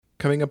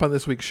Coming up on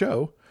this week's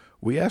show,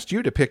 we asked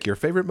you to pick your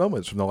favorite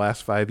moments from the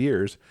last 5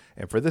 years,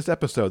 and for this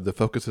episode, the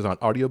focus is on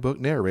audiobook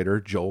narrator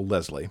Joel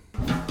Leslie.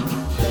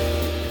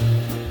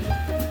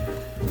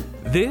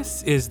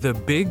 This is the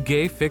Big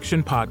Gay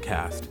Fiction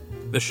Podcast,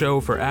 the show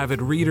for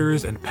avid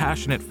readers and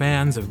passionate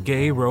fans of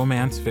gay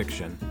romance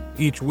fiction.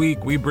 Each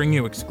week, we bring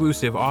you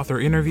exclusive author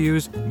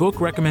interviews,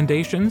 book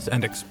recommendations,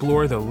 and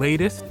explore the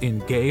latest in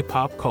gay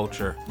pop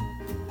culture.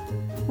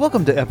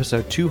 Welcome to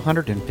episode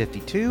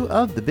 252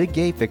 of the Big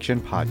Gay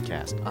Fiction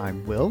Podcast.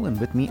 I'm Will, and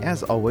with me,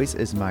 as always,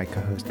 is my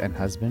co-host and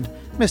husband,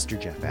 Mr.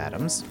 Jeff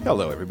Adams.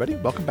 Hello, everybody.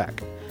 Welcome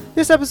back.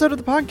 This episode of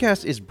the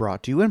podcast is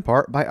brought to you in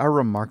part by our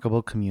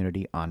remarkable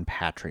community on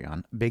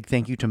Patreon. Big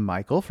thank you to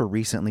Michael for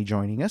recently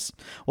joining us.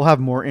 We'll have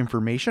more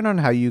information on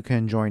how you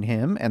can join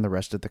him and the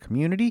rest of the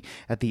community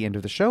at the end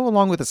of the show,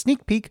 along with a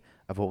sneak peek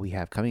of what we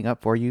have coming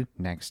up for you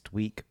next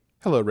week.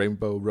 Hello,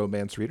 Rainbow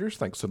Romance readers.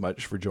 Thanks so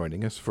much for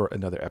joining us for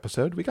another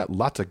episode. We got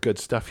lots of good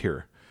stuff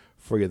here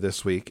for you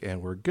this week,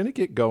 and we're going to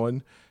get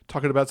going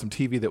talking about some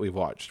TV that we've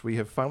watched. We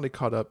have finally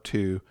caught up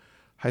to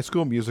High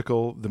School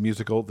Musical,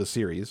 the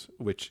series,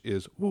 which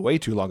is way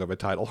too long of a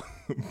title,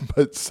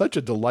 but such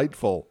a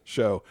delightful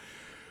show.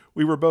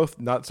 We were both,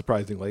 not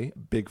surprisingly,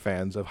 big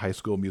fans of High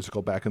School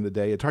Musical back in the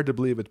day. It's hard to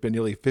believe it's been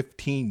nearly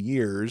 15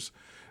 years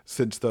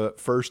since the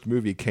first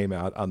movie came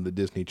out on the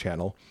Disney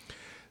Channel.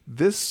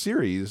 This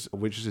series,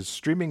 which is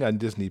streaming on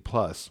Disney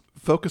Plus,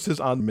 focuses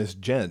on Miss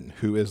Jen,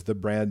 who is the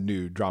brand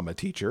new drama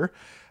teacher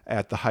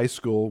at the high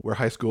school where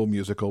High School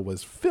Musical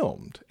was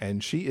filmed.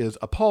 And she is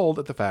appalled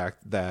at the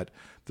fact that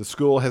the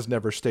school has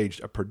never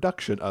staged a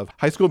production of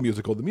High School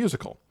Musical, the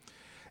musical.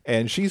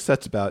 And she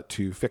sets about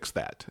to fix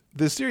that.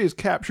 This series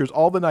captures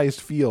all the nice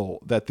feel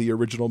that the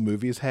original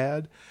movies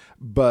had,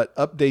 but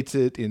updates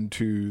it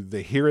into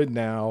the here and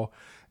now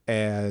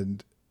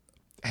and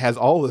has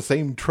all the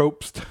same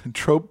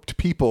troped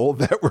people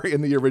that were in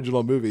the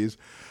original movies.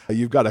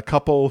 You've got a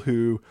couple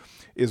who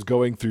is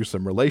going through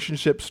some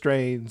relationship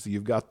strains.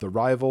 You've got the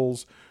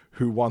rivals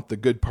who want the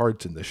good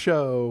parts in the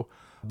show.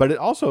 But it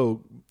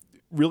also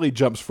really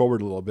jumps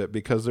forward a little bit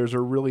because there's a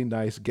really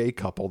nice gay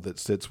couple that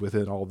sits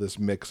within all this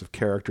mix of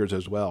characters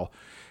as well.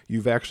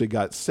 You've actually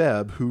got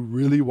Seb, who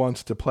really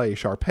wants to play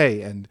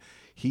Sharpay, and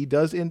he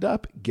does end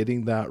up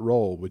getting that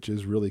role, which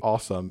is really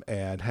awesome,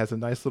 and has a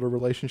nice little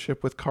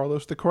relationship with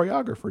Carlos, the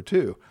choreographer,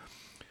 too.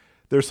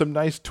 There's some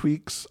nice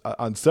tweaks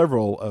on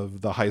several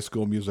of the High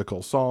School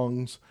Musical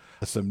songs.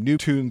 Some new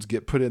tunes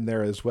get put in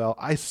there as well.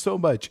 I so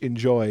much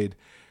enjoyed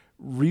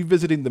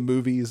revisiting the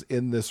movies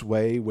in this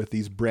way with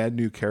these brand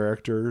new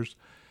characters,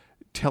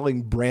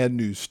 telling brand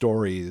new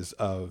stories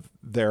of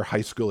their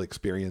high school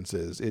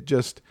experiences.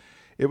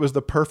 It was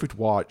the perfect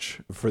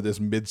watch for this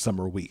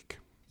midsummer week.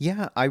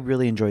 Yeah, I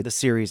really enjoyed the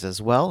series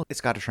as well.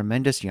 It's got a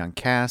tremendous young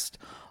cast.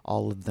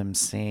 All of them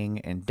sing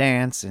and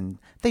dance, and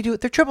they're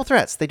triple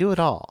threats. They do it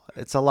all.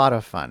 It's a lot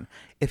of fun.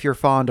 If you're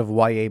fond of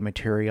YA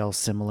material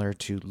similar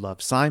to Love,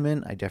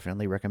 Simon, I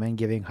definitely recommend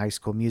giving High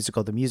School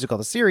Musical,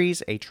 the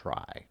series, a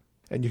try.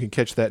 And you can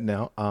catch that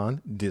now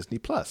on Disney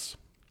Plus.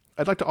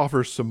 I'd like to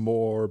offer some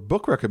more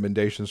book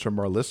recommendations from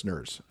our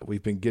listeners.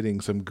 We've been getting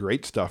some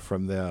great stuff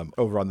from them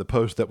over on the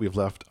post that we've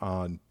left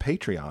on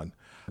Patreon.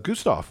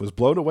 Gustav was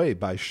blown away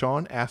by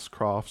Sean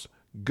Ashcroft's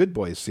Good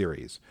Boys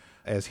series.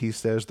 As he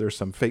says, there's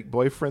some fake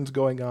boyfriends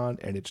going on,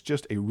 and it's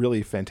just a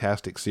really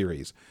fantastic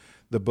series.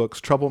 The books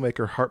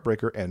Troublemaker,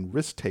 Heartbreaker, and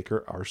Risk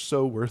Taker are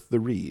so worth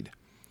the read.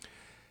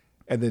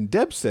 And then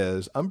Deb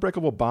says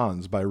Unbreakable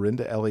Bonds by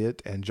Rhonda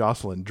Elliott and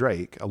Jocelyn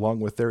Drake, along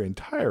with their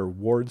entire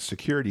Ward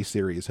Security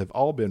series, have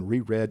all been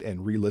reread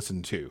and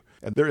re-listened to.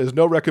 And there is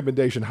no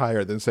recommendation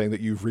higher than saying that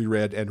you've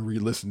reread and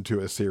re-listened to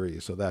a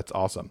series, so that's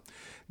awesome.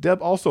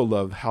 Deb also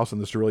loved House on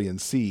the Cerulean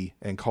Sea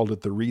and called it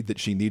the read that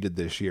she needed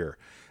this year.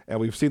 And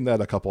we've seen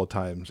that a couple of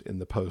times in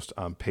the post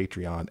on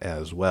Patreon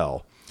as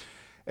well.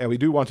 And we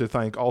do want to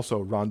thank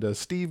also Rhonda,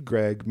 Steve,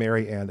 Greg,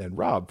 Mary Ann, and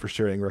Rob for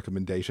sharing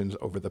recommendations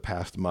over the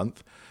past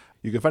month.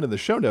 You can find in the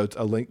show notes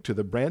a link to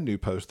the brand new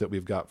post that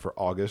we've got for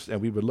August,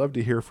 and we would love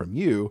to hear from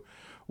you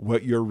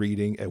what you're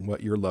reading and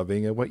what you're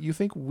loving and what you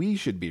think we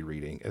should be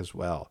reading as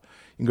well.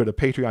 You can go to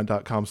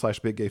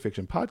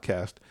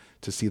patreon.com/biggayfictionpodcast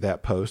to see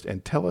that post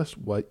and tell us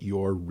what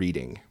you're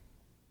reading.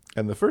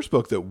 And the first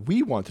book that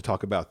we want to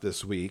talk about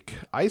this week,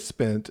 I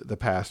spent the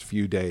past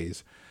few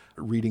days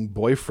reading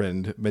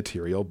Boyfriend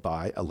material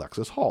by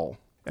Alexis Hall.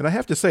 And I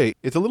have to say,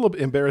 it's a little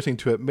embarrassing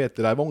to admit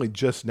that I've only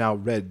just now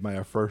read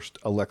my first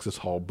Alexis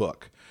Hall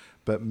book.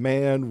 But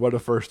man, what a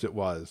first it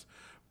was.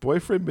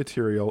 Boyfriend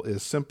material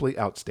is simply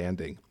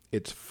outstanding.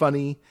 It's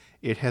funny.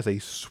 It has a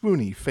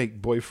swoony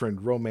fake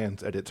boyfriend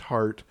romance at its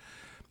heart.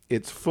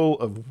 It's full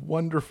of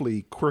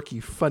wonderfully quirky,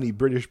 funny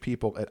British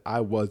people, and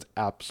I was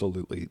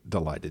absolutely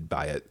delighted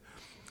by it.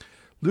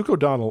 Luke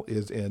O'Donnell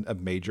is in a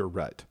major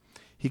rut.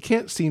 He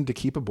can't seem to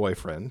keep a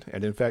boyfriend,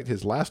 and in fact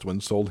his last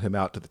one sold him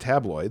out to the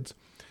tabloids.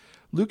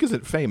 Luke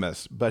isn't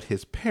famous, but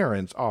his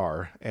parents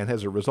are, and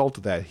as a result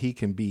of that, he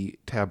can be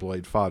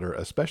tabloid fodder,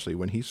 especially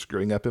when he's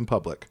screwing up in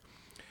public.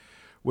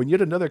 When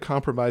yet another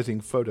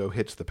compromising photo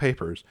hits the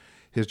papers,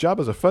 his job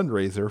as a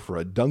fundraiser for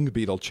a dung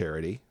beetle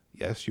charity,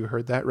 yes, you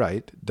heard that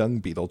right, Dung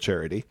Beetle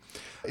Charity,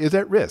 is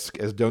at risk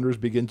as donors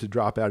begin to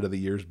drop out of the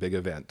year's big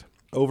event.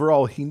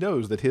 Overall, he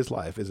knows that his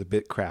life is a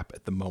bit crap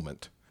at the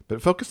moment.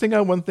 But focusing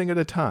on one thing at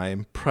a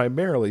time,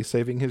 primarily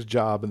saving his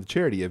job in the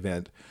charity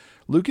event,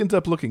 Luke ends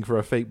up looking for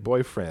a fake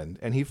boyfriend,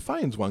 and he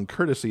finds one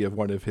courtesy of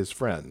one of his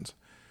friends.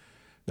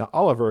 Now,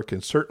 Oliver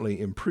can certainly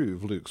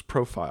improve Luke's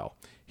profile.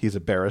 He's a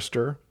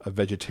barrister, a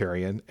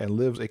vegetarian, and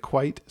lives a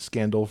quite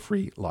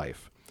scandal-free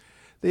life.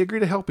 They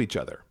agree to help each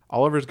other.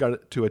 Oliver's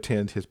got to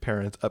attend his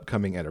parents'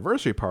 upcoming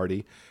anniversary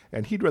party,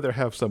 and he'd rather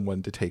have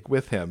someone to take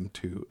with him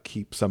to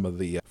keep some of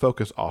the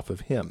focus off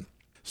of him.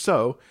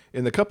 So,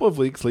 in the couple of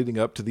weeks leading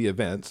up to the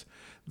events,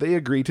 they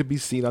agree to be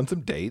seen on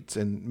some dates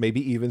and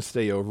maybe even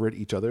stay over at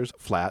each other's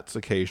flats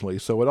occasionally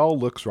so it all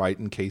looks right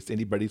in case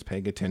anybody's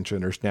paying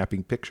attention or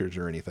snapping pictures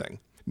or anything.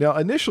 Now,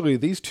 initially,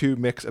 these two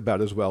mix about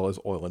as well as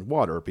oil and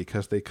water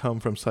because they come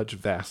from such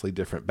vastly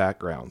different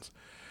backgrounds.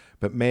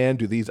 But man,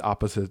 do these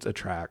opposites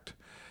attract.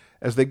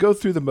 As they go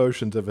through the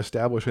motions of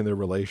establishing their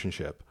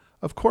relationship,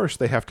 of course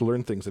they have to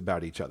learn things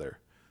about each other.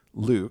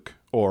 Luke,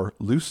 or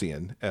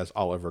Lucian, as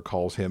Oliver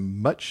calls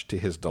him, much to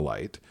his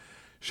delight,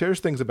 shares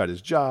things about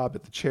his job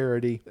at the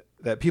charity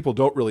that people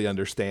don't really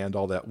understand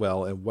all that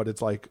well and what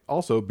it's like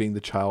also being the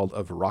child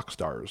of rock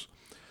stars.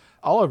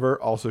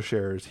 Oliver also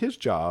shares his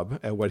job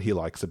and what he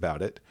likes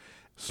about it.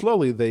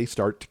 Slowly, they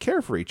start to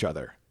care for each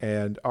other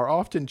and are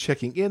often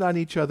checking in on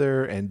each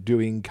other and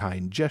doing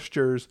kind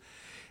gestures.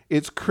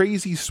 It's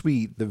crazy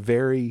sweet, the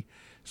very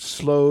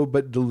slow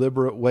but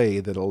deliberate way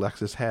that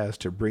Alexis has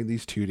to bring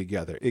these two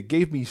together. It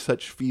gave me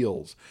such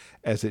feels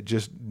as it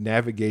just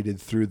navigated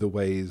through the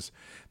ways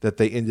that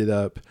they ended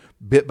up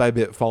bit by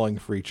bit falling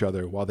for each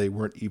other while they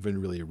weren't even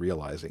really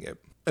realizing it.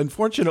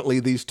 Unfortunately,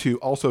 these two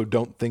also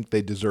don't think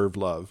they deserve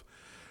love.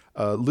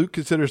 Luke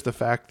considers the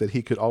fact that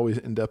he could always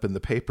end up in the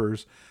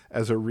papers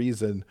as a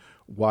reason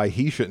why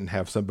he shouldn't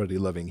have somebody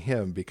loving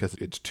him because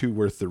it's too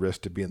worth the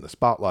risk to be in the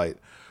spotlight,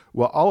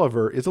 while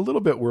Oliver is a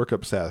little bit work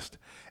obsessed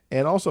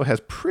and also has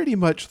pretty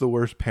much the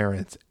worst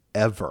parents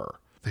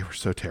ever. They were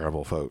so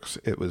terrible, folks.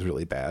 It was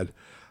really bad.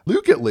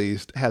 Luke, at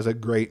least, has a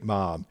great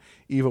mom,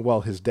 even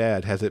while his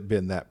dad hasn't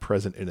been that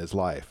present in his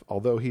life,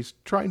 although he's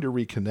trying to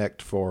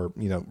reconnect for,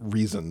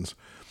 reasons.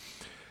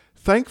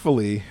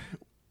 Thankfully,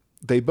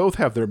 they both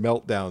have their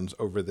meltdowns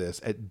over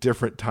this at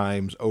different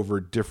times over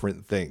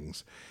different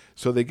things.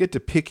 So they get to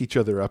pick each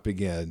other up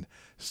again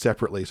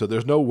separately. So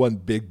there's no one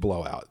big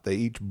blowout. They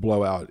each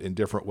blow out in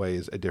different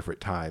ways at different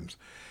times.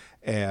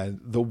 And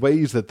the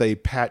ways that they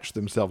patch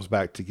themselves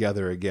back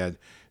together again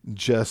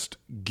just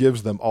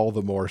gives them all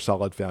the more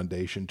solid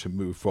foundation to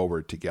move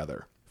forward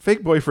together.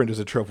 Fake boyfriend is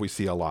a trope we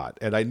see a lot,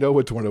 and I know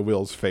it's one of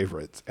Will's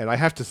favorites. And I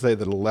have to say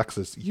that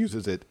Alexis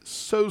uses it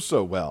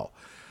so well.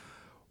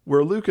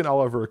 Where Luke and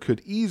Oliver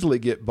could easily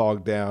get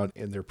bogged down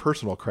in their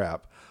personal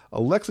crap,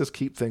 Alexis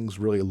keeps things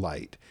really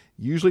light,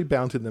 usually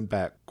bouncing them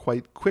back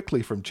quite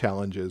quickly from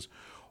challenges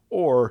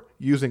or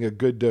using a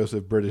good dose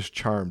of British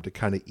charm to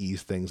kind of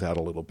ease things out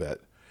a little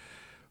bit.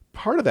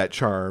 Part of that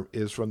charm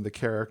is from the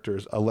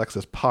characters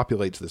Alexis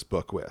populates this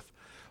book with.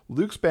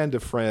 Luke's band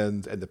of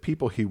friends and the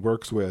people he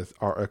works with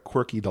are a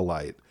quirky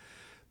delight.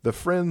 The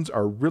friends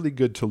are really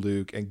good to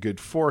Luke and good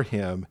for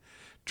him,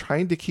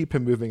 trying to keep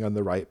him moving on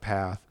the right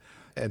path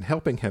and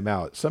helping him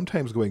out,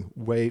 sometimes going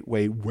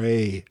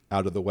way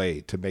out of the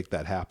way to make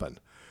that happen,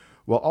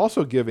 while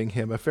also giving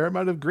him a fair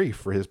amount of grief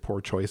for his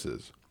poor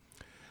choices.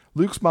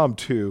 Luke's mom,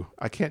 too,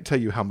 I can't tell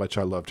you how much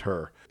I loved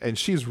her, and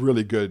she's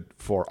really good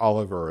for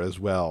Oliver as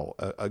well,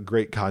 a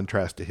great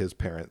contrast to his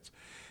parents.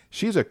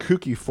 She's a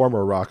kooky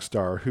former rock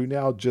star who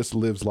now just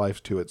lives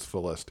life to its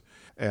fullest,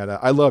 and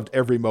I loved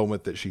every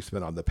moment that she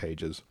spent on the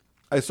pages.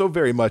 I so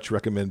very much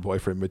recommend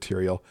Boyfriend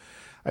material.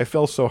 I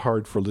fell so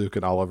hard for Luke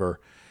and Oliver,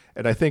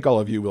 and I think all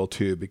of you will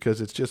too,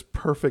 because it's just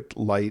perfect,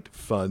 light,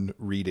 fun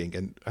reading,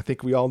 and I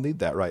think we all need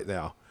that right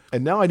now.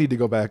 And now I need to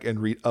go back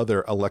and read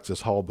other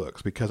Alexis Hall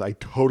books because I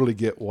totally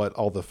get what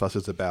all the fuss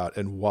is about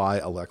and why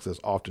Alexis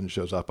often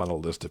shows up on a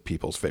list of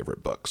people's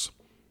favorite books.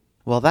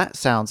 Well, that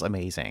sounds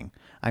amazing.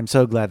 I'm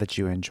so glad that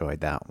you enjoyed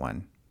that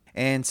one.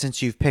 And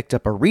since you've picked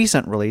up a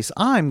recent release,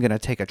 I'm going to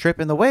take a trip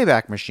in the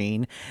Wayback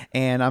Machine,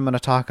 and I'm going to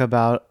talk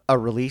about a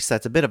release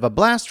that's a bit of a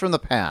blast from the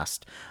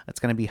past. It's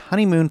going to be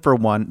Honeymoon for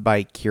One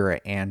by Kira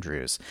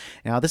Andrews.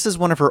 Now, this is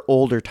one of her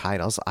older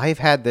titles. I've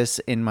had this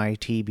in my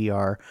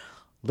TBR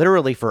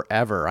literally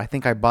forever. I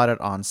think I bought it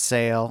on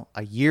sale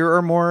a year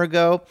or more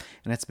ago,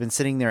 and it's been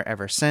sitting there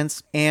ever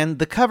since. And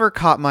the cover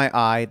caught my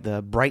eye,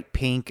 the bright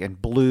pink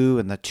and blue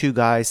and the two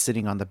guys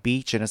sitting on the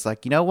beach. And it's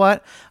like, you know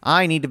what?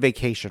 I need a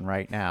vacation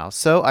right now.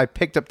 So I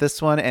picked up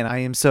this one, and I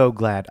am so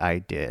glad I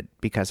did.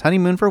 Because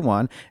Honeymoon for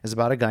One is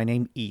about a guy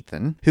named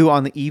Ethan, who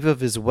on the eve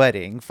of his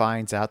wedding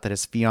finds out that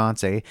his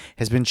fiancée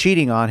has been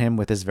cheating on him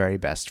with his very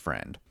best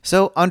friend.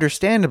 So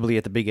understandably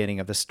at the beginning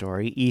of the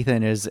story,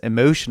 Ethan is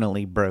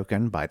emotionally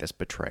broken by this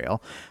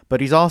betrayal,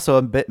 but he's also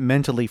a bit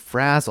mentally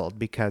frazzled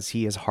because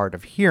he is hard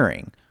of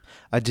hearing.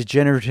 A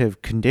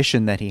degenerative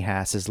condition that he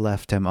has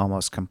left him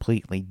almost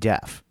completely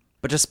deaf.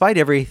 But despite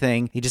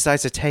everything, he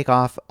decides to take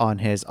off on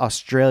his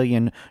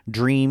Australian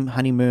dream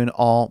honeymoon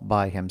all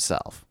by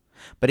himself.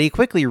 But he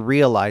quickly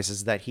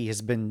realizes that he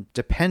has been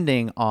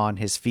depending on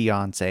his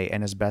fiancée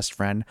and his best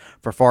friend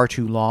for far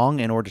too long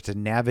in order to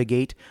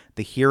navigate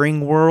the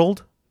hearing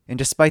world. And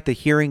despite the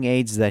hearing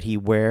aids that he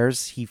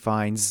wears, he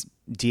finds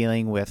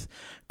dealing with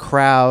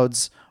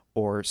crowds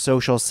or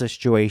social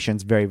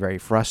situations very, very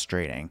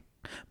frustrating.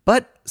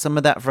 But some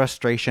of that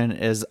frustration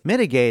is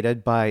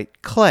mitigated by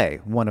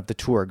Clay, one of the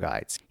tour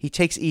guides. He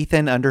takes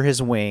Ethan under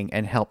his wing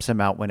and helps him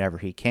out whenever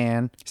he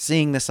can,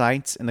 seeing the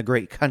sights in the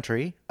great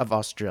country of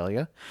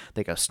Australia.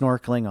 They go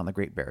snorkeling on the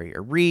Great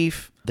Barrier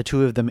Reef. The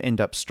two of them end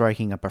up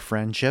striking up a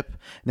friendship.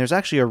 And there's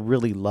actually a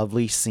really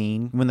lovely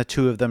scene when the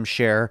two of them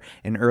share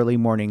an early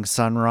morning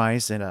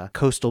sunrise in a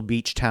coastal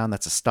beach town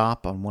that's a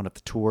stop on one of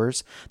the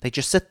tours. They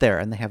just sit there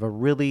and they have a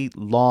really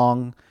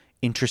long,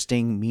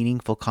 interesting,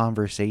 meaningful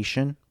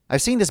conversation.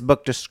 I've seen this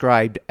book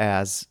described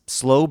as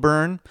slow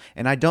burn,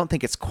 and I don't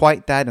think it's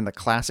quite that in the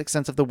classic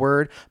sense of the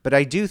word, but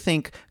I do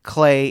think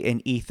Clay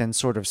and Ethan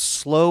sort of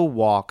slow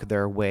walk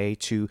their way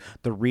to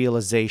the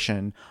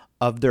realization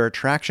of their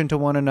attraction to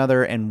one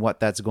another and what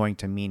that's going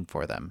to mean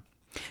for them.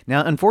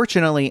 Now,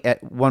 unfortunately,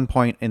 at one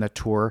point in the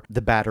tour, the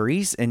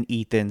batteries in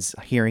Ethan's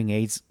hearing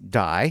aids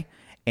die,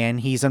 and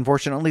he's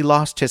unfortunately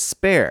lost his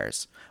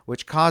spares,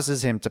 which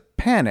causes him to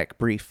panic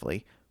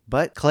briefly.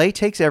 But Clay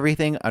takes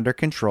everything under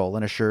control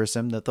and assures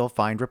him that they'll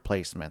find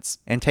replacements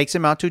and takes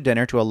him out to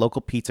dinner to a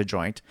local pizza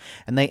joint,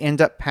 and they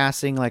end up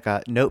passing like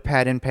a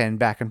notepad and pen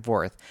back and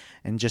forth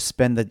and just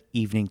spend the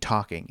evening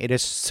talking. It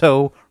is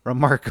so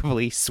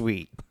remarkably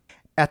sweet.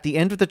 At the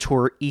end of the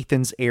tour,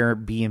 Ethan's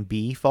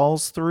Airbnb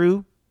falls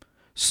through,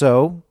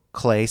 so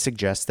Clay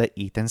suggests that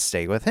Ethan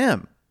stay with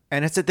him.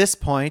 And it's at this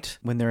point,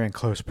 when they're in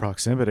close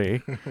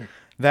proximity,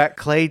 that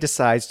Clay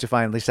decides to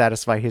finally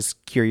satisfy his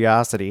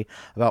curiosity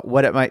about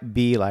what it might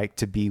be like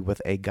to be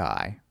with a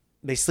guy.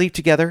 They sleep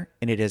together,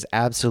 and it is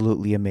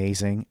absolutely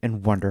amazing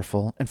and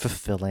wonderful and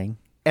fulfilling.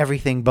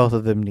 Everything both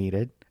of them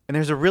needed. And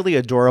there's a really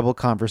adorable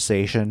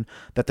conversation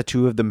that the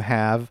two of them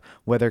have,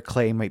 whether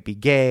Clay might be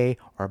gay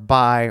or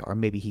bi or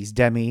maybe he's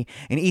demi.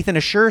 And Ethan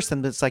assures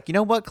them that it's like, you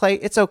know what, Clay,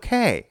 it's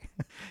okay.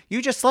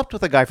 You just slept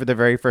with a guy for the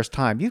very first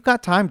time. You've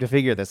got time to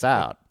figure this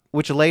out.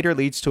 Which later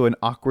leads to an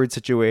awkward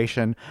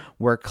situation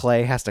where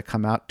Clay has to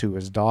come out to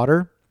his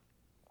daughter.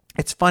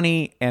 It's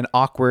funny and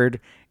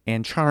awkward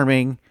and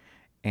charming,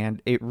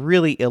 and it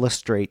really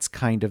illustrates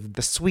kind of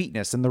the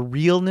sweetness and the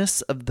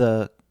realness of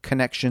the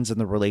connections and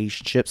the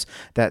relationships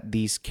that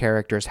these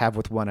characters have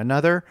with one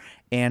another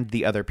and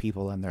the other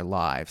people in their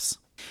lives.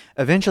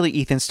 Eventually,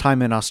 Ethan's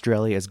time in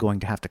Australia is going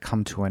to have to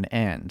come to an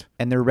end,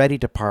 and they're ready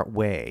to part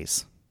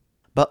ways.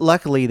 But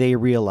luckily, they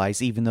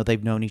realize, even though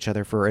they've known each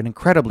other for an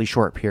incredibly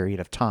short period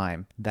of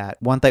time,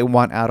 that what they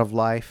want out of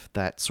life,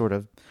 that sort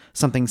of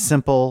something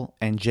simple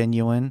and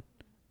genuine,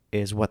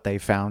 is what they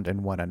found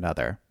in one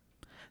another.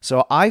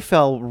 So I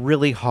fell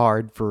really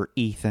hard for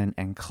Ethan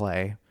and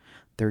Clay.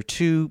 They're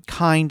two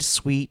kind,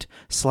 sweet,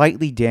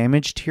 slightly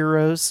damaged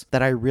heroes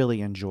that I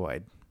really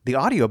enjoyed. The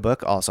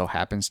audiobook also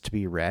happens to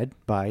be read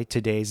by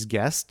today's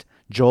guest,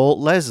 Joel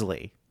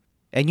Leslie.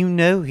 And you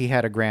know he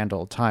had a grand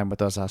old time with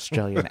those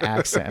Australian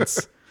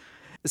accents.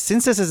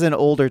 Since this is an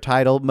older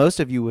title,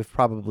 most of you have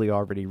probably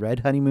already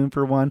read Honeymoon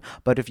for One,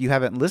 but if you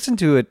haven't listened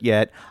to it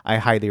yet, I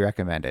highly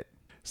recommend it.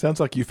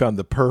 Sounds like you found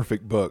the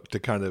perfect book to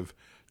kind of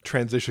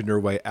transition your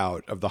way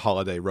out of the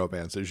holiday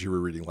romances you were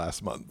reading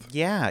last month.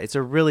 Yeah, it's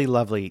a really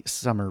lovely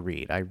summer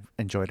read. I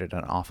enjoyed it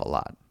an awful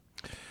lot.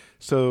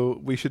 So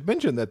we should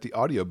mention that the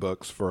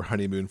audiobooks for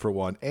Honeymoon for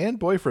One and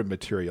Boyfriend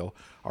Material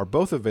are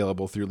both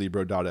available through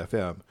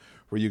Libro.fm,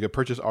 where you can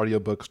purchase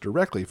audiobooks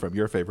directly from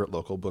your favorite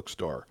local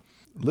bookstore.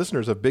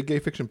 Listeners of Big Gay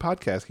Fiction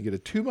Podcast can get a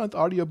 2-month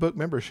audiobook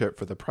membership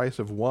for the price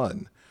of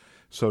one.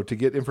 So to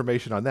get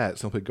information on that,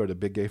 simply go to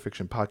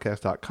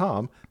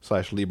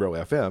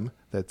biggayfictionpodcast.com/LibroFM.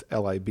 That's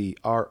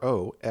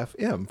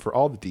LIBROFM for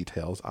all the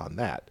details on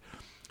that.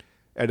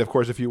 And of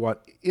course, if you want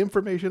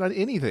information on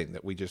anything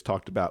that we just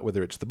talked about,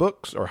 whether it's the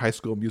books or High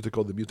School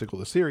Musical, the musical,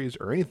 the series,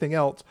 or anything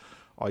else,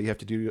 all you have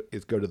to do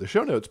is go to the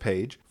show notes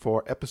page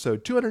for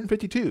episode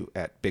 252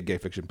 at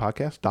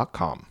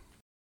biggayfictionpodcast.com.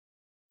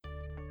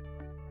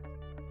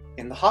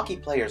 In The Hockey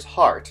Player's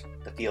Heart,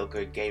 the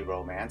feel-good gay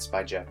romance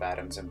by Jeff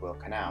Adams and Will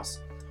Knaus,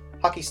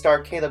 hockey star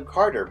Caleb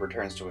Carter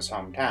returns to his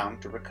hometown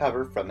to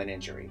recover from an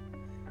injury.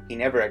 He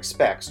never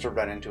expects to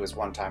run into his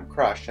one-time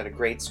crush at a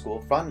grade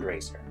school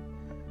fundraiser.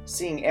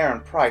 Seeing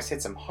Aaron Price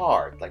hits him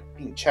hard, like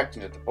being checked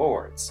into the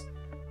boards.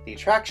 The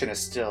attraction is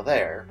still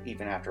there,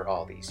 even after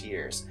all these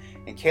years,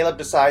 and Caleb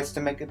decides to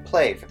make a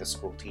play for the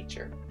school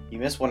teacher. You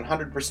miss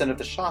 100% of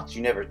the shots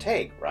you never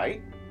take,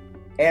 right?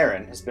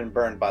 Aaron has been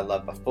burned by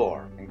love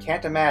before, and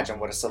can't imagine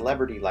what a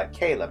celebrity like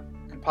Caleb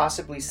could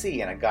possibly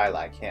see in a guy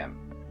like him.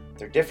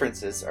 Their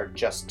differences are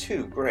just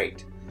too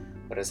great.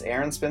 But as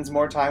Aaron spends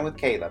more time with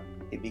Caleb,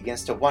 he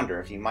begins to wonder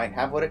if he might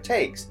have what it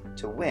takes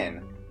to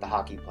win the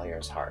hockey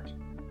player's heart.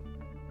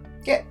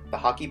 Get The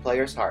Hockey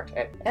Player's Heart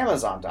at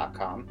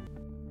Amazon.com.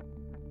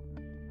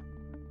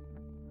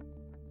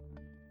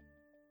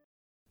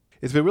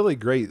 It's been really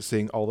great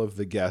seeing all of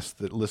the guests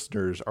that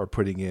listeners are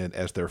putting in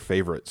as their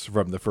favorites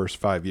from the first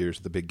 5 years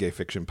of the Big Gay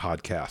Fiction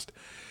podcast.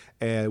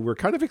 And we're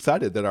kind of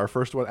excited that our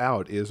first one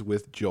out is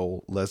with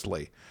Joel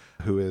Leslie,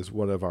 who is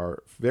one of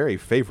our very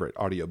favorite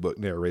audiobook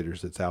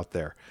narrators that's out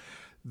there.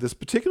 This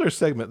particular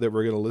segment that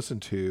we're going to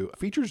listen to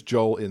features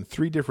Joel in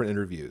 3 different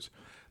interviews.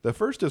 The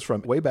first is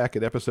from way back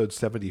at episode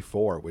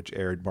 74, which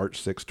aired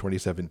March 6,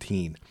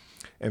 2017,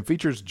 and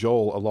features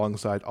Joel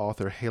alongside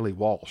author Haley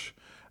Walsh,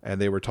 and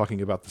they were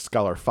talking about the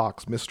Skylar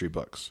Fox mystery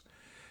books.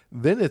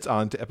 Then it's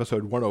on to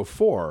episode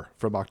 104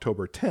 from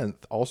October 10th,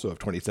 also of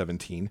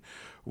 2017,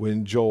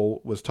 when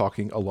Joel was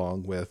talking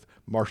along with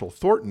Marshall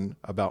Thornton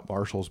about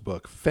Marshall's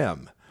book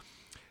Femme.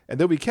 And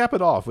then we cap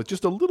it off with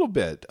just a little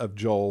bit of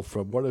Joel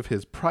from one of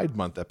his Pride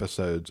Month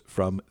episodes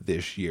from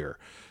this year.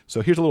 So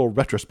here's a little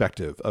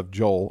retrospective of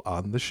Joel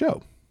on the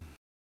show.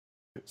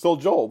 So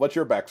Joel, what's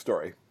your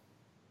backstory?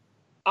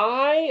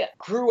 I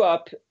grew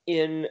up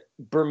in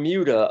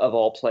Bermuda, of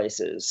all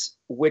places,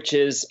 which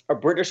is a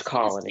British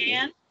colony.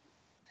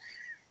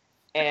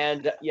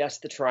 And yes,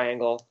 the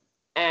triangle.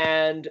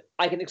 And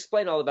I can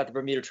explain all about the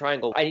Bermuda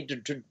Triangle. I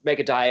need to make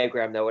a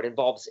diagram, though. It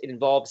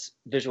involves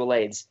visual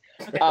aids.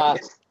 Okay.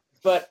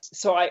 But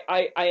so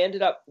I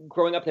ended up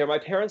growing up there. My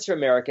parents are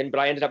American, but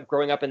I ended up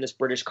growing up in this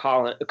British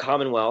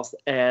Commonwealth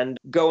and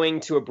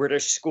going to a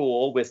British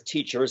school with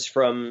teachers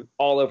from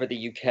all over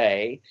the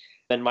UK.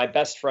 And my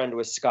best friend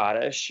was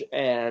Scottish.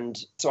 And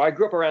so I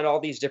grew up around all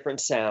these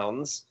different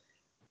sounds.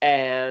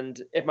 And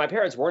if my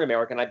parents weren't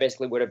American, I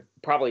basically would have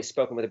probably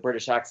spoken with a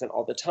British accent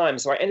all the time.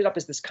 So I ended up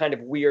as this kind of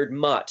weird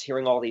mutt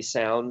hearing all these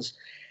sounds.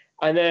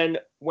 And then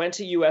went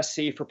to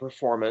USC for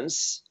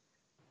performance.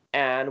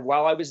 And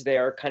while I was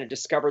there, kind of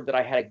discovered that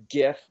I had a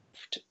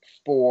gift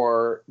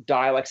for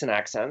dialects and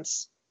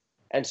accents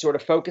and sort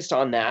of focused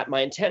on that.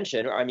 My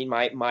intention,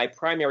 my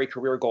primary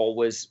career goal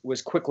was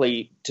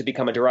quickly to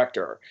become a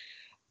director.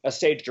 A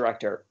stage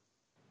director.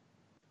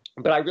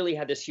 But I really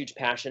had this huge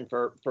passion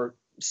for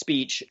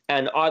speech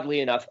and, oddly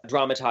enough,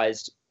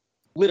 dramatized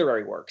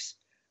literary works.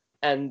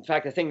 And in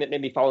fact, the thing that made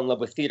me fall in love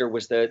with theater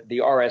was the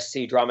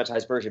RSC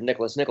dramatized version of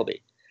Nicholas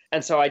Nickleby.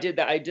 And so I did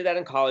that. I did that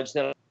in college.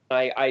 Then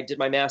I did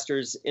my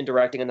master's in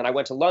directing, and then I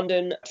went to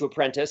London to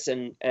apprentice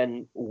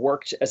and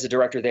worked as a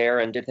director there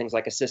and did things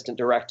like assistant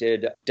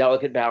directed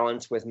Delicate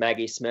Balance with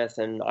Maggie Smith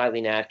and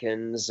Eileen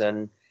Atkins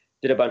and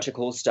did a bunch of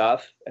cool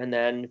stuff. And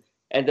then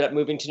ended up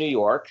moving to New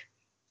York,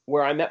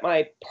 where I met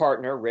my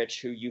partner,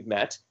 Rich, who you've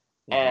met,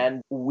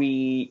 and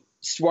we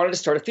wanted to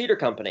start a theater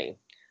company.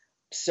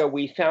 So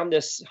we found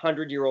this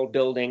 100-year-old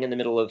building in the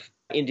middle of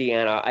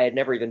Indiana. I had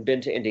never even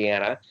been to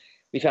Indiana.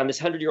 We found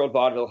this 100-year-old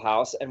vaudeville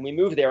house, and we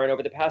moved there. And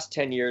over the past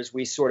 10 years,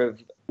 we sort of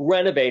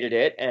renovated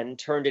it and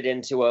turned it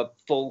into a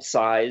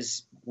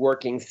full-size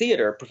working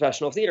theater,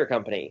 professional theater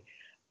company,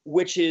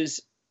 which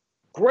is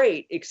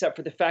great, except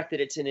for the fact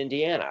that it's in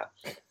Indiana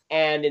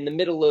and in the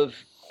middle of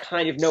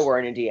kind of nowhere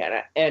in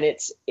Indiana. And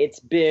it's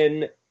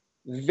been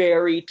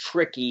very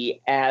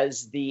tricky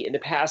in the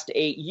past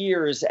 8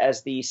 years,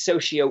 as the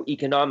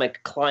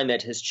socioeconomic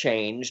climate has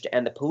changed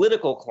and the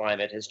political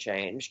climate has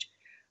changed.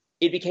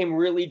 It became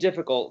really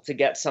difficult to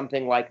get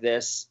something like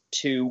this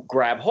to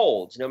grab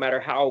hold, no matter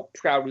how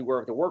proud we were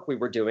of the work we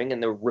were doing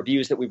and the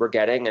reviews that we were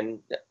getting and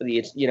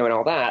and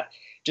all that.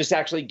 Just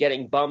actually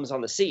getting bums on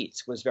the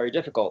seats was very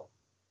difficult.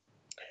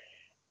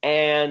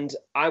 And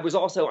I'm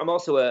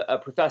also a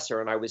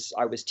professor, and I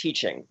was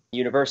teaching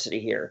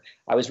university here.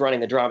 I was running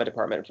the drama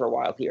department for a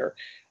while here.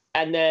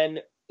 And then,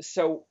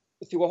 so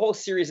through a whole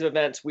series of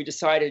events, we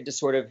decided to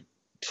sort of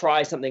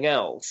try something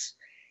else.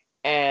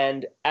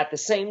 And at the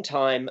same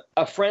time,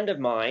 a friend of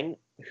mine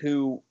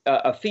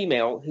a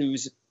female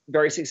who's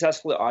very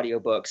successful at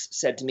audiobooks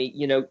said to me,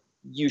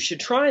 you should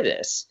try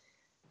this.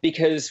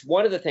 Because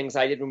one of the things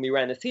I did when we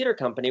ran the theater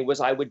company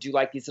was I would do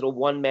like these little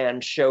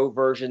one-man show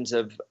versions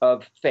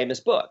of famous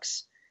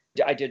books.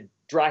 I did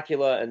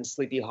Dracula and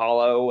Sleepy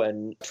Hollow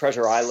and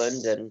Treasure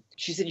Island. And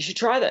she said, you should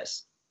try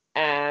this.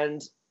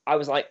 And I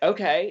was like,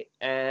 okay.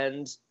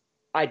 And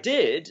I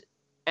did.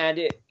 And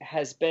it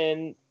has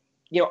been,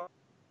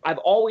 I've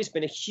always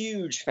been a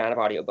huge fan of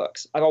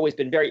audiobooks. I've always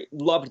been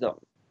loved them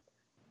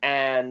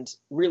and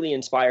really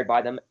inspired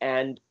by them.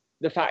 And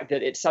the fact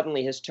that it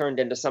suddenly has turned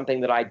into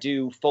something that I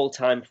do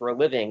full-time for a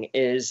living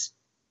is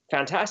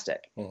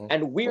fantastic. Mm-hmm.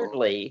 And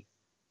weirdly,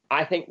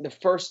 I think the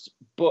first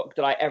book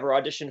that I ever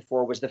auditioned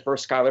for was the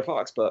first Skylar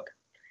Fox book.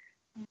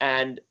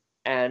 And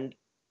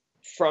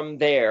from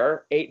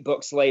there, 8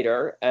 books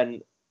later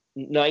and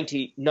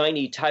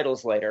 90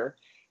 titles later,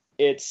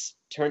 it's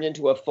turned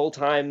into a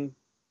full-time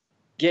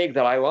gig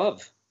that I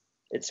love.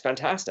 It's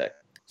fantastic.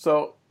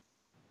 So,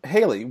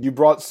 Haley, you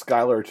brought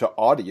Skylar to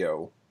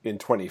audio in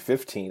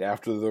 2015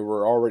 after there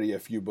were already a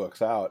few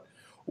books out.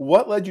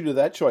 What led you to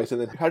that choice,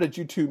 and then how did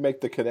you two make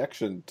the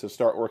connection to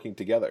start working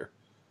together?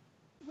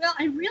 Well,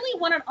 I really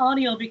wanted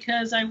audio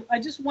because I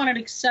just wanted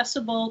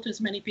accessible to as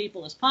many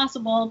people as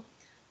possible.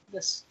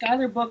 The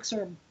Skylar books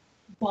are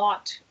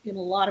bought in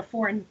a lot of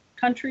foreign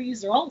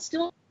countries. They're all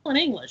still in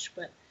English,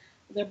 but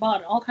they're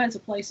bought in all kinds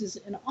of places.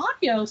 And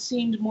audio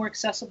seemed more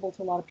accessible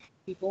to a lot of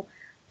people.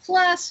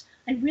 Plus,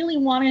 I really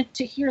wanted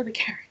to hear the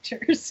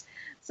characters.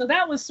 So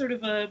that was sort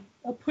of a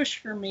push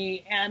for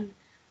me. And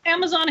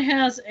Amazon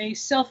has a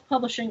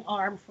self-publishing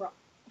arm for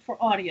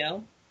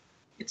audio.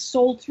 It's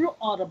sold through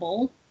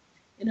Audible,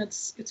 and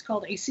it's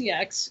called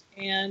ACX,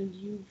 and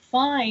you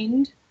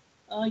find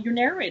your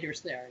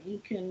narrators there. You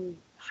can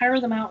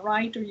hire them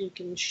outright, or you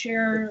can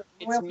share.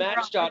 It's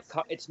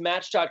Match.com. It's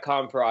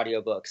Match.com for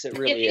audiobooks. It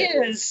really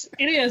is.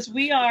 It is.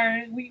 We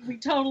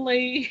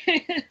totally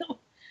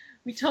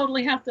we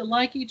totally have to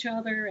like each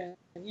other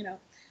and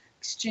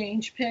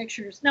exchange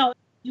pictures. No,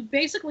 you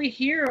basically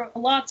hear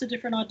lots of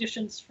different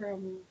auditions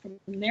from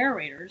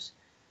narrators.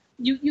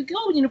 You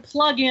go,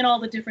 plug in all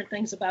the different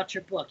things about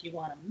your book. You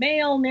want a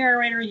male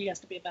narrator. He has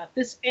to be about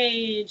this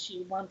age.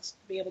 He wants to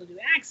be able to do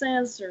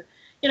accents or,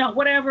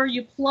 whatever.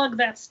 You plug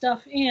that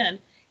stuff in,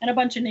 and a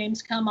bunch of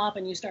names come up,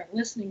 and you start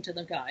listening to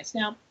the guys.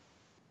 Now,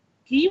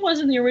 he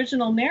wasn't the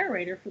original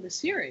narrator for the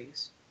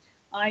series.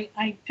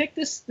 I picked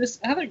this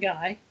other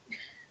guy,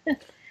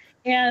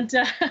 and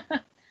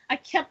I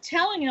kept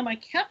telling him, I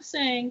kept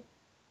saying,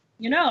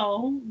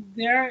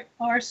 there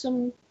are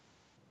some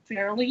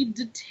fairly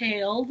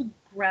detailed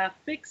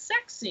graphic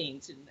sex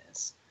scenes in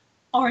this.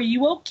 Are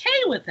you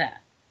okay with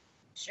that?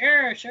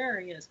 Sure,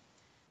 he is.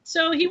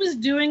 So he was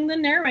doing the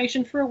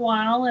narration for a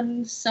while,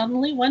 and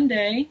suddenly one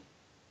day,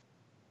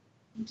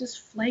 he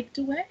just flaked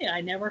away. I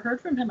never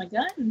heard from him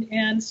again,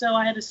 and so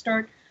I had to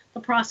start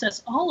the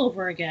process all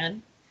over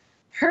again.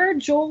 Heard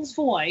Joel's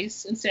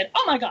voice and said,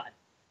 "Oh my God,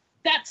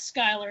 that's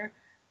Skylar.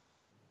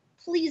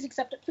 Please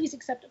accept it. Please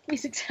accept it.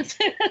 Please accept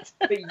it."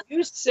 But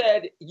you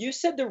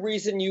said the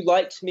reason you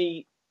liked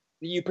me,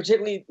 you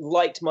particularly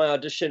liked my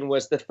audition,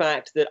 was the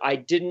fact that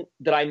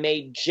I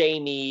made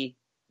Jamie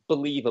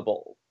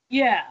believable.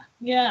 Yeah.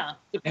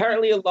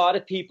 Apparently, a lot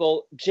of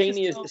people,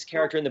 Jamie is this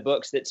character in the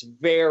books that's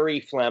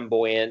very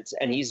flamboyant,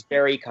 and he's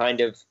very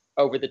kind of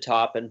over the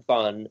top and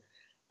fun.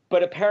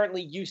 But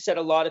apparently, you said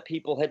a lot of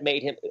people had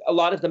made him, a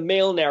lot of the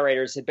male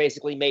narrators had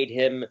basically made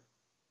him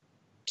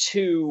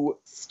too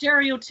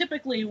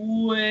stereotypically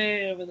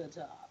way over the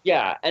top.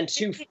 Yeah, and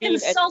too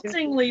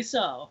insultingly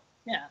so.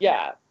 Yeah.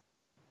 Yeah.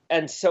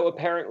 And so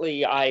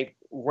apparently I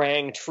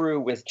rang true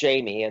with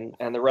Jamie, and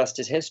the rest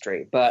is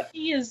history. But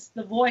he is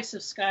the voice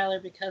of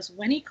Skylar, because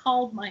when he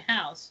called my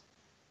house,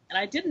 and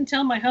I didn't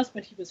tell my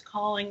husband he was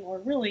calling or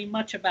really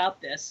much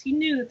about this. He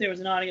knew that there was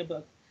an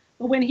audiobook.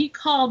 But when he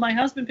called, my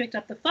husband picked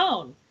up the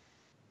phone,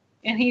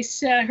 and he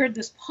said, I heard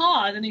this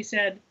pause, and he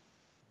said,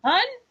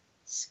 "Hun,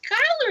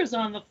 Skylar's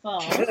on the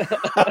phone."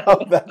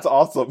 Oh, that's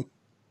awesome.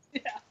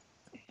 Yeah.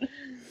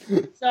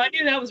 So I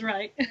knew that was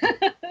right.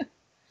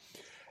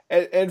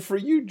 And for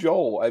you,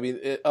 Joel, I mean,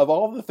 of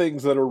all the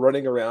things that are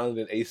running around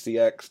in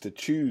ACX to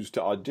choose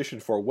to audition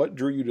for, what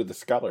drew you to the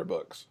Skylar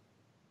books?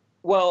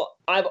 Well,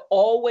 I've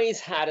always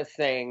had a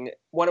thing.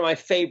 One of my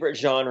favorite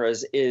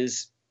genres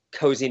is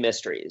cozy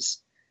mysteries.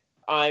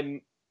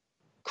 I'm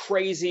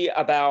crazy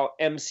about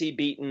MC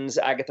Beaton's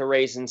Agatha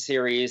Raisin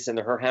series and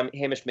her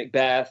Hamish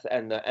Macbeth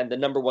and the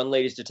Number One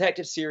Ladies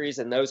Detective series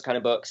and those kind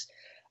of books.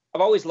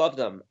 I've always loved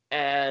them.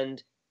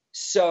 And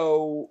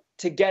so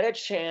to get a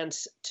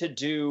chance to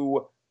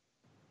do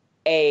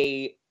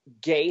a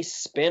gay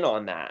spin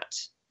on that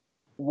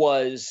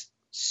was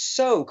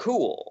so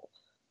cool.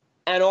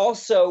 And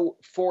also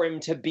for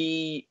him to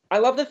be, I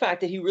love the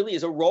fact that he really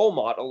is a role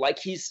model. Like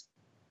he's,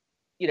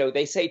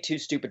 they say too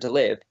stupid to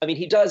live. I mean,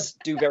 he does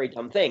do very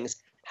dumb things.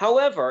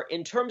 However,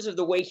 in terms of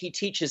the way he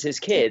teaches his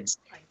kids,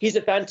 he's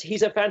a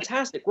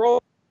fantastic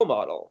role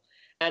model.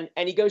 And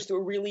he goes through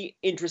a really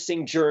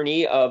interesting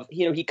journey of,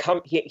 he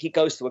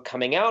goes through a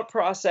coming out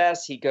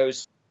process. He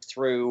goes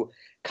through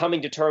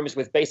coming to terms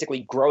with basically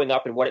growing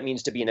up and what it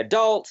means to be an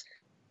adult.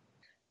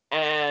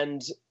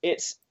 And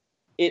it's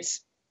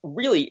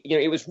really,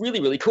 it was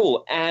really, really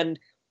cool. And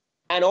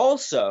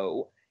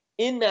also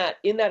in that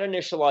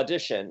initial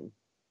audition,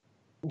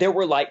 there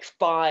were like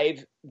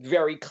 5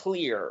 very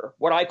clear,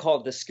 what I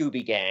called the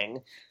Scooby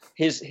Gang,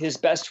 his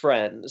best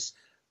friends,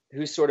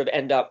 who sort of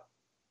end up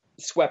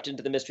swept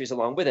into the mysteries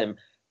along with him.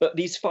 But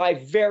these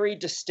 5 very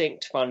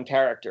distinct, fun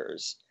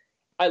characters.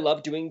 I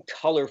love doing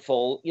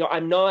colorful,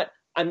 I'm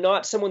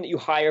not someone that you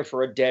hire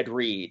for a dead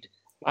read.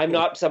 I'm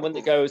not someone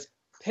that goes,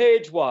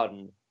 page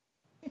 1,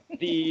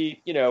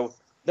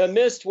 the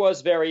mist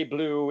was very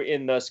blue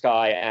in the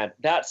sky, and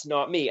that's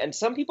not me. And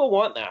some people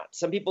want that.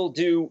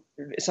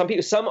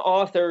 Some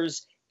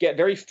authors get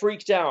very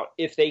freaked out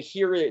if they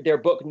hear their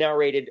book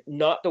narrated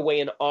not the way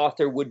an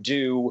author would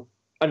do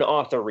an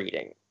author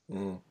reading.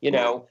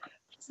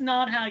 It's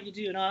not how you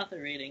do an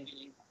author reading.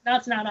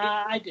 That's not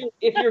how I do.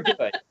 If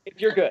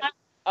you're good.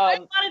 I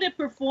wanted it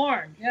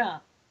performed, yeah.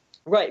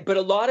 Right, but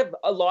a lot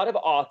of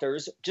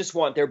authors just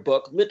want their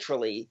book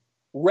literally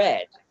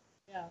read.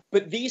 Yeah.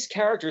 But these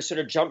characters sort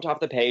of jumped off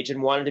the page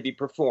and wanted to be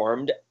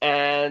performed,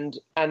 and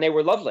they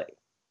were lovely.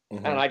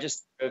 Mm-hmm. And I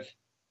just sort of,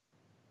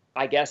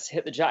 I guess,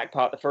 hit the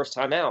jackpot the first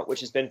time out,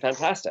 which has been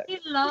fantastic. We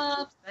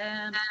love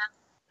them.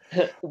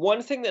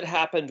 One thing that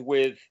happened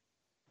with,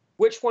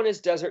 which one is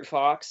Desert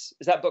Fox?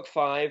 Is that book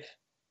 5?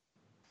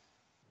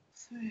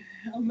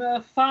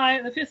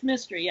 The Fifth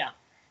Mystery, yeah.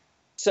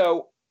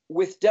 So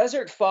with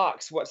Desert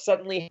Fox, what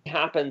suddenly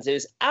happens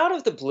is, out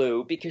of the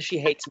blue, because she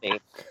hates me,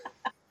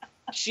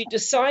 she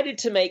decided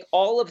to make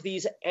all of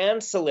these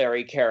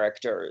ancillary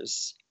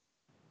characters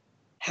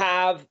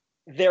have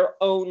their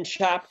own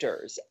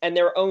chapters and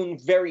their own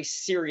very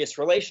serious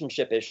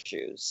relationship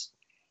issues.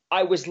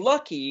 I was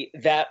lucky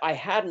that I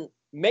hadn't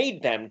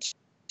made them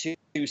too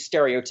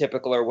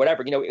stereotypical or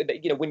whatever.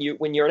 When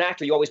you're an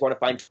actor, you always want to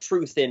find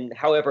truth in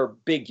however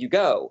big you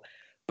go.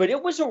 But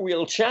it was a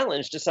real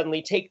challenge to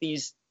suddenly take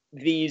these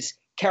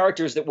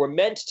characters that were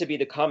meant to be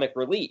the comic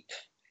relief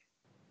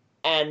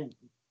and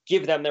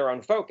give them their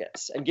own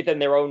focus and give them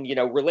their own,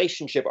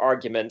 relationship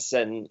arguments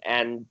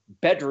and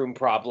bedroom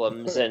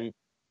problems. And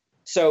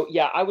so,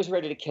 yeah, I was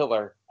ready to kill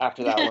her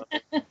after that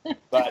one.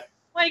 But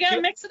well, you got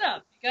to mix it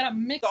up. You got to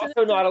mix it up.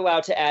 Also not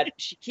allowed to add.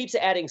 She keeps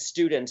adding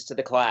students to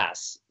the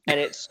class. And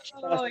it's just,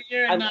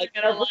 you're not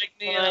going to like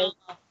me at all.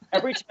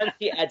 Every time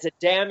she adds a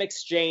damn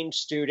exchange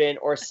student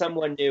or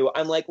someone new,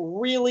 I'm like,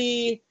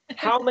 really?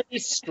 How many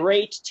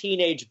straight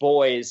teenage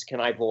boys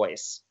can I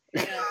voice?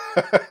 Yeah.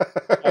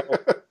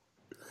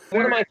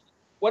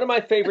 One of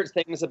my favorite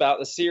things about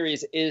the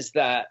series is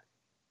that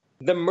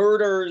the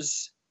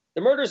murders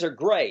are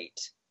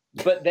great,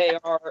 but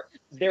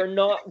they're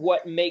not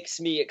what makes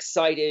me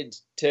excited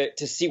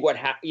to see what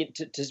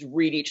to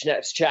read each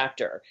next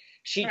chapter.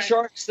 She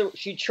charts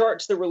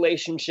the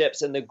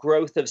relationships and the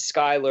growth of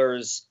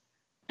Skylar's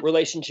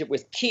relationship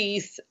with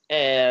Keith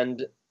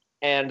and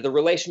the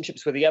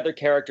relationships with the other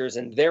characters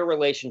and their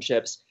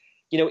relationships.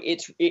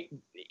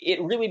 It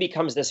really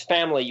becomes this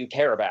family you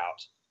care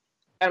about.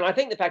 And I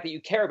think the fact that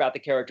you care about the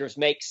characters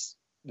makes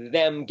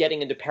them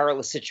getting into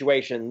perilous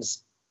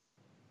situations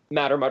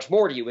matter much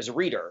more to you as a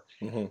reader.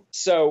 Mm-hmm.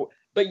 So,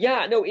 but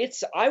yeah, no,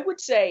 I would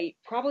say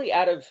probably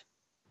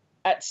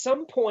at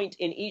some point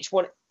in each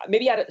one,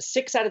 maybe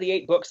 6 out of the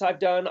 8 books I've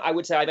done, I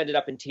would say I've ended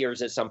up in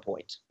tears at some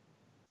point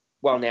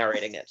while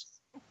narrating it.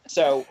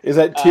 So is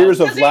that tears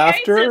of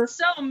laughter?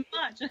 So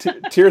much.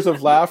 Tears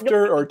of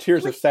laughter or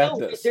tears of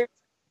sadness?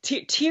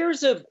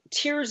 Tears of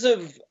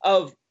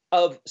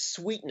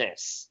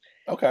sweetness.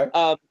 Okay.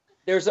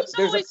 There's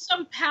always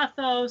some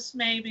pathos,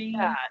 maybe.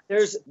 Yeah,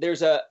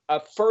 there's a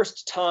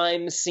first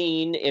time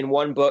scene in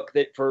one book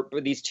that for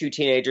these two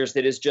teenagers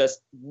that is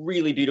just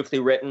really beautifully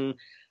written.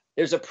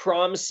 There's a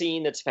prom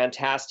scene that's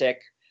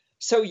fantastic.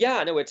 So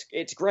yeah, no,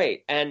 it's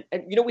great. And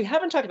we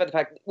haven't talked about the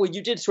fact. Well,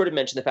 you did sort of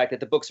mention the fact that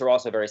the books are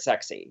also very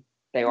sexy.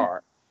 They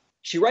are.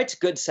 She writes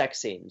good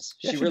sex scenes.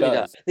 Yes, she really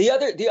does.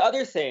 The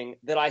other thing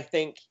that I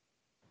think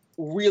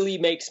really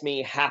makes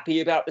me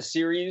happy about the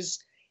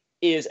series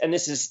is, and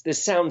this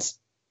sounds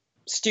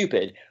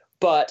stupid,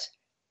 but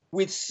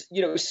with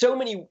so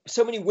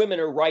many women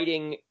are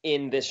writing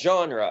in this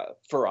genre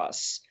for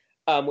us,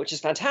 which is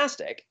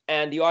fantastic,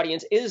 and the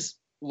audience is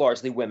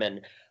largely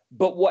women.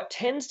 But what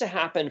tends to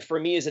happen for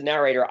me as a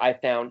narrator, I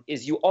found,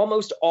 is you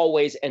almost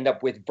always end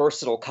up with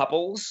versatile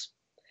couples.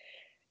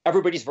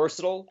 Everybody's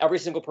versatile. Every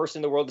single person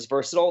in the world is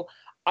versatile.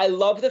 I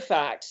love the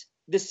fact,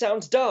 this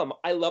sounds dumb,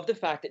 I love the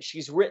fact that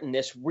she's written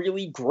this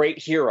really great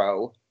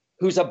hero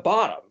who's a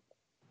bottom.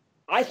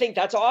 I think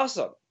that's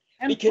awesome.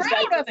 I'm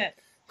proud of it.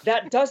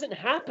 That doesn't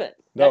happen.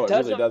 No, that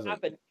it really doesn't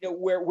happen.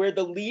 Where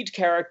the lead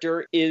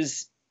character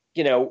is,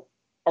 a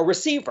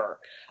receiver.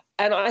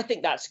 And I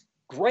think that's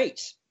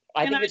great.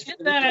 I think it's did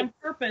really that cool. on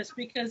purpose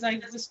because I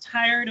was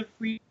tired of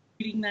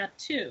reading that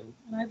too.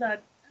 And I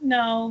thought,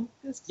 no,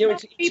 these are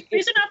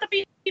not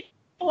the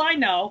people I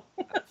know.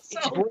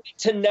 It's great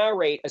to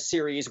narrate a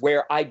series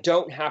where I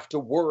don't have to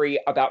worry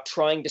about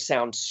trying to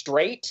sound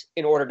straight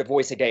in order to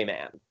voice a gay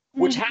man,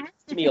 which happens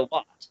to me a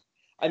lot.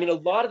 I mean, a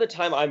lot of the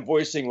time I'm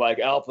voicing like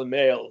alpha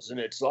males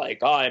and it's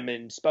like I'm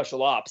in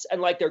special ops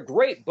and like they're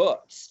great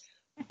books,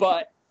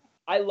 but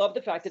I love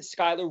the fact that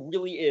Skylar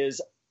really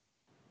is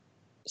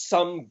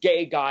some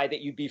gay guy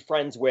that you'd be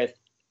friends with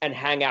and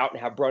hang out and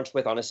have brunch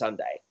with on a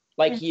Sunday.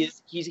 Like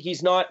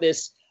he's not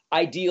this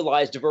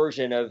idealized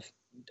version of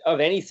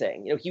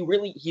anything.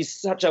 He's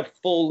such a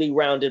fully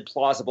rounded,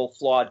 plausible,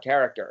 flawed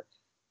character.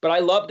 But I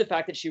love the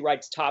fact that she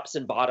writes tops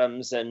and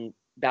bottoms, and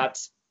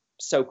that's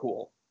so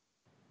cool.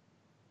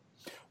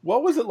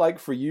 What was it like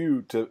for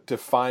you to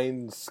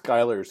find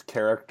Skylar's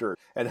character,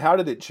 and how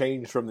did it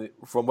change from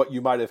what you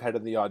might have had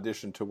in the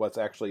audition to what's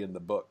actually in the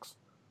books?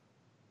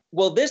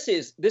 Well, this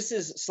is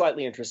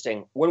slightly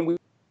interesting. When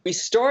we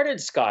started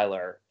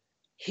Skylar,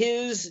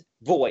 his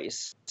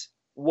voice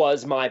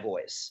was my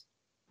voice,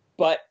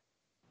 but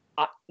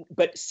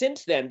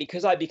since then,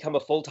 because I've become a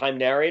full-time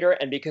narrator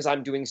and because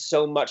I'm doing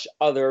so much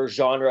other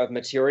genre of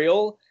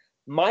material,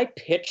 my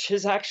pitch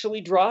has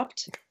actually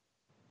dropped.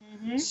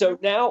 Mm-hmm. So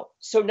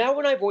now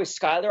when I voice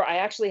Skylar, I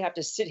actually have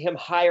to sit him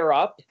higher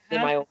up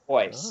in my own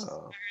voice.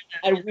 Oh.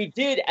 And we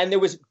did, and there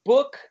was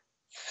book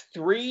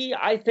 3,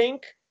 I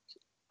think.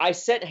 I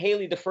sent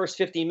Haley the first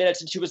 15 minutes,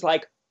 and she was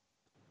like,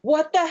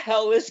 "What the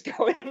hell is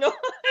going on?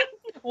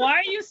 Why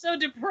are you so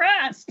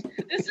depressed?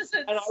 This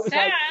isn't And I was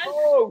sad." like,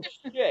 "Oh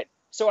shit!"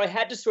 So I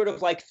had to sort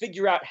of like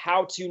figure out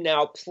how to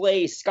now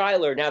play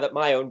Skylar now that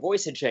my own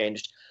voice had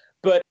changed.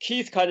 But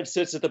Keith kind of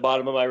sits at the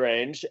bottom of my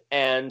range,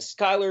 and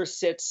Skylar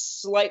sits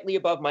slightly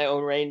above my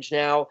own range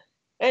now.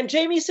 And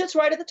Jamie sits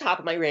right at the top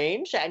of my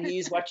range, and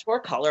he's much more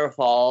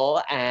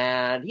colorful,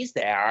 and he's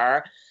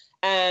there.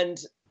 And,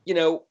 you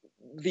know,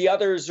 the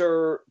others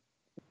are,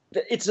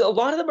 a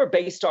lot of them are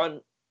based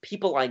on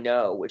people I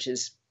know, which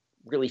is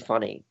really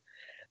funny.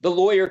 The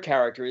lawyer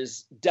character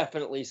is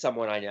definitely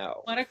someone I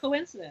know. What a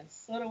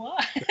coincidence. So do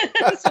I.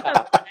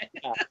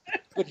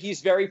 But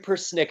he's very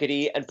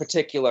persnickety and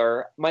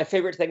particular. My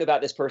favorite thing about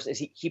this person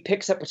is he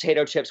picks up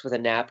potato chips with a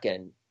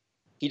napkin.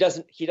 He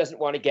doesn't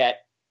want to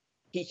get,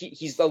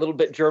 he's a little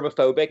bit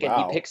germophobic, and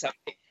he picks up,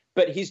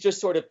 but he's just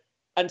sort of,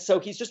 and so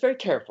he's just very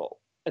careful.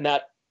 And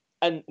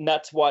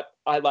that's what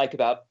I like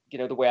about, you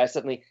know, the way I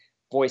suddenly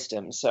voiced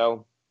him.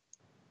 So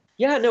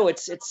yeah, no,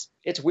 it's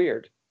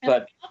weird. And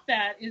but about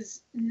that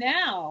is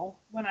now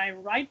when I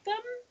write them,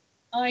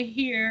 I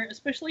hear,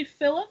 especially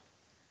Philip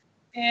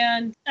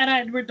and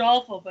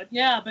Rodolfo, but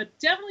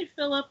definitely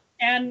Philip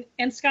and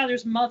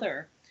Skylar's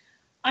mother.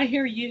 I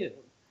hear you.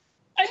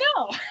 I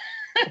know.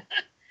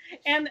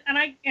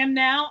 and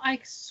now I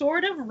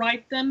sort of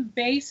write them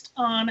based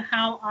on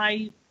how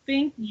I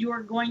think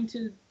you're going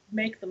to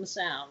make them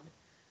sound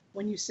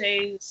when you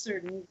say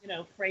certain, you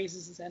know,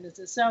 phrases and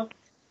sentences. So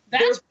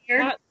that's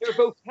weird. Their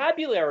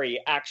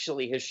vocabulary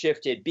actually has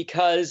shifted,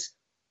 because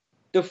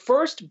the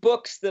first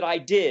books that I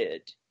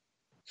did,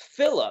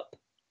 Philip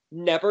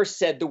never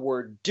said the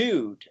word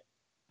dude.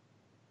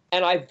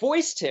 And I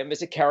voiced him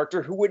as a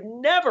character who would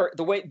never,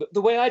 the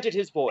way I did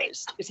his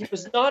voice, is he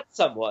was not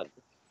someone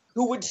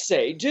who would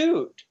say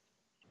dude.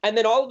 And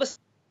then all of a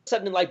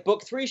sudden in like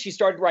book 3, she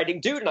started writing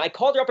dude, and I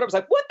called her up and I was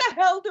like, what the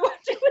hell do I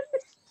do with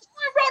this?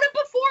 I wrote it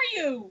before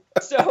you.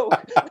 So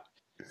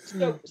it's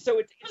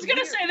I was going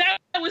to say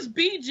that was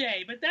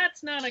BJ, but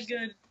that's not a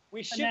good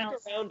We shift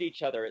around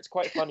each other. It's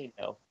quite funny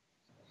now.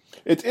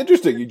 It's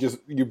interesting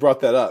you brought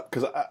that up,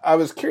 because I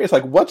was curious,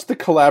 like, what's the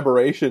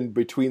collaboration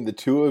between the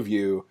two of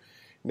you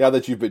now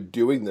that you've been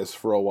doing this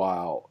for a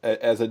while,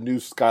 as a new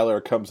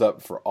Skylar comes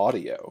up for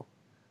audio?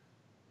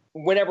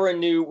 Whenever a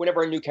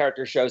new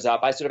character shows up,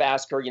 I sort of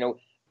ask her, you know,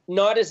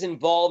 not as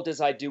involved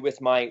as I do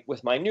with my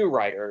new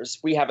writers.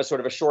 We have a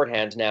sort of a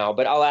shorthand now,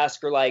 but I'll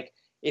ask her, like,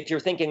 if you're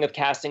thinking of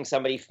casting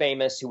somebody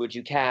famous, who would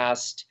you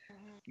cast?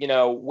 You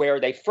know, where are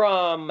they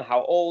from?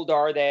 How old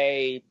are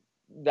they?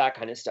 That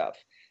kind of stuff.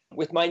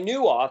 With my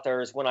new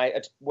authors, when I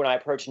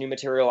approach new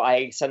material,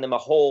 I send them a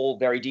whole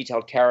very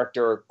detailed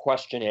character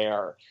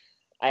questionnaire.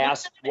 I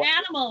ask, what kind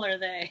of animal are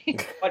they?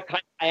 What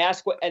kind? I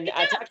ask what, and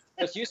it's actually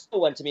the most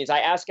useful one to me is I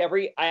ask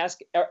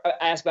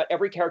about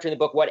every character in the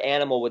book, what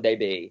animal would they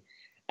be?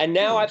 And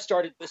now I've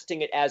started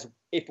listing it as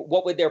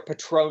what would their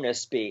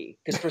Patronus be?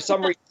 Because for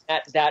some reason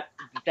that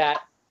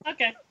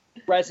okay.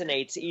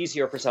 resonates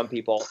easier for some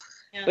people.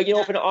 Yeah, but, you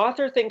know, if an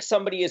author thinks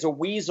somebody is a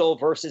weasel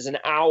versus an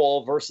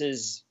owl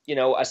versus, you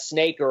know, a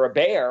snake or a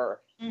bear,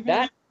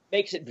 that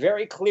makes it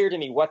very clear to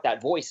me what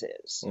that voice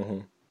is.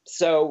 Mm-hmm.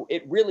 So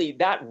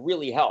that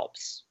really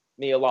helps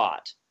me a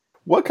lot.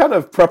 What kind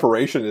of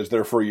preparation is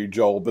there for you,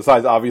 Joel,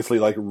 besides obviously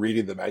like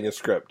reading the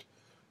manuscript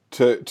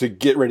to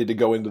get ready to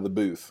go into the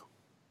booth?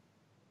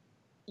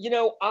 You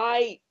know,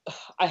 I've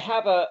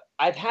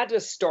had to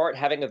start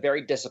having a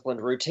very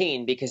disciplined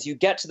routine, because you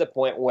get to the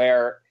point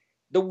where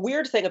the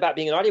weird thing about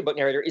being an audiobook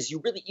narrator is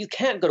you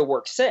can't go to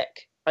work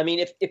sick. I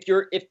mean,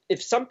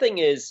 if something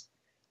is,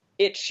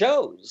 it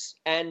shows,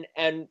 and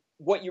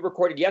what you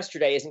recorded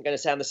yesterday isn't going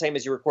to sound the same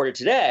as you recorded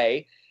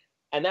today,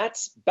 and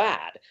that's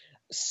bad.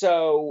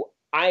 So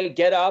I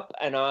get up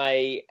and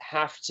I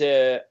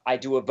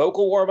do a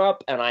vocal warm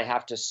up, and I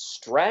have to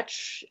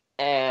stretch,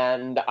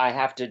 and I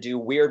have to do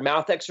weird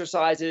mouth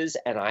exercises,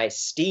 and I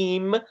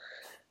steam.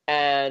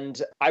 And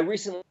I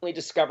recently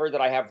discovered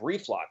that I have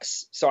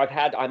reflux. So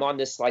I'm on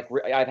this, like,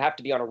 I have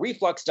to be on a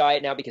reflux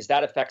diet now because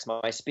that affects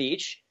my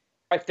speech.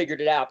 I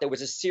figured it out. There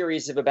was a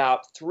series of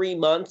about 3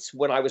 months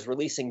when I was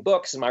releasing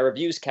books, and my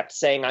reviews kept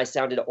saying I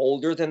sounded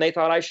older than they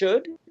thought I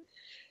should.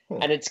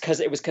 And it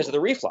was because of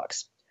the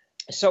reflux.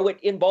 So it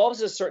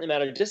involves a certain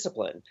amount of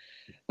discipline.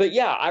 But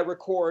yeah, I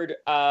record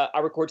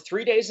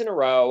 3 days in a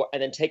row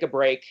and then take a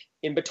break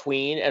in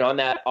between. And on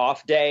that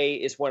off day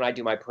is when I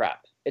do my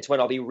prep. It's when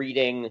I'll be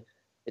reading.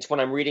 It's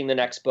when I'm reading the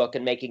next book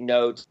and making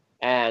notes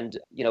and,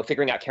 you know,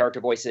 figuring out character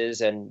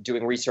voices and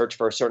doing research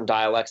for certain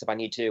dialects if I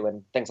need to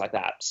and things like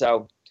that.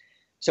 So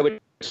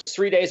it's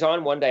 3 days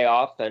on, 1 day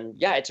off. And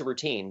yeah, it's a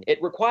routine.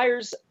 It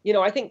requires, you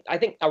know, I think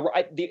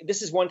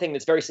this is one thing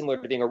that's very similar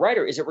to being a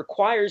writer is it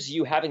requires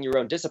you having your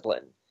own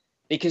discipline,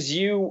 because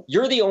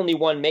you're the only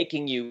one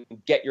making you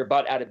get your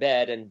butt out of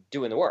bed and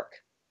doing the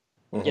work.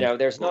 Mm-hmm. You know,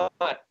 there's not,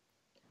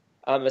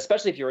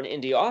 especially if you're an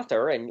indie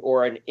author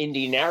or an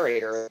indie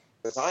narrator,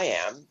 as I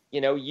am, you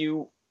know,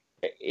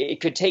 it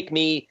could take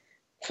me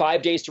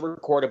 5 days to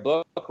record a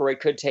book, or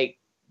it could take,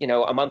 you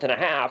know, a month and a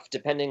half,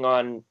 depending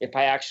on if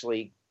I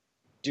actually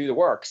do the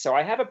work. So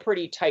I have a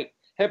pretty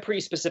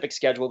specific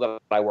schedule that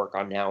I work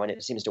on now, and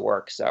it seems to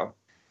work. So,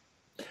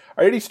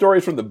 are any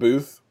stories from the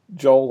booth,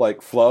 Joel,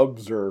 like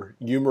flubs or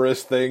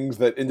humorous things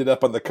that ended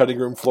up on the cutting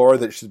room floor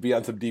that should be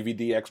on some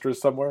DVD extras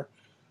somewhere?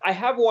 I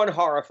have one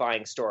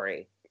horrifying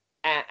story,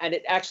 and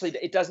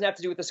it doesn't have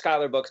to do with the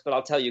Schuyler books, but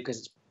I'll tell you because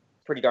it's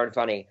pretty darn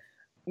funny.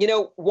 You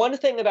know, one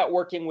thing about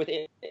working with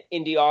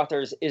indie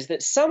authors is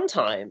that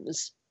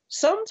sometimes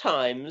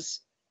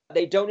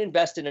they don't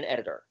invest in an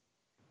editor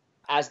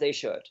as they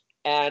should.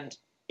 And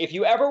if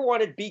you ever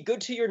want to be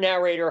good to your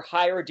narrator,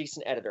 hire a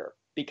decent editor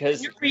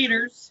because your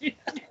readers.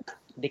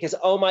 Because,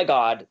 oh my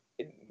God,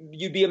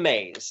 you'd be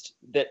amazed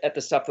at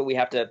the stuff that we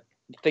have to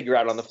figure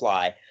out on the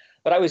fly.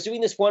 But I was doing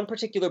this one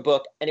particular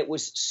book, and it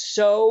was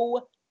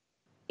so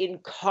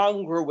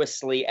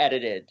incongruously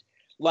edited.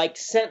 Like,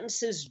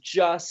 sentences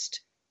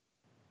just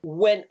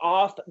went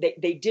off.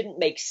 They didn't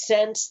make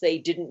sense. They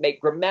didn't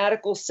make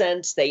grammatical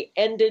sense. They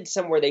ended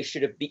somewhere they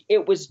should have been.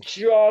 It was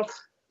just...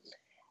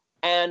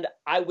 And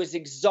I was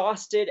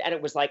exhausted, and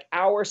it was like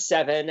hour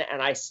 7,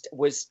 and I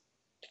was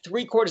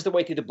 3/4 of the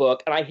way through the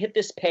book, and I hit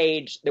this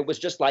page that was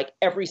just like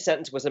every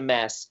sentence was a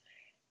mess.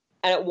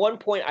 And at one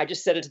point, I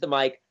just said into the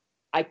mic,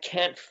 I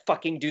can't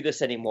fucking do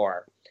this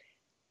anymore.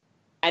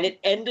 And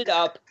it ended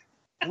up,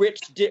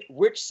 Rich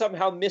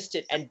somehow missed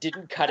it and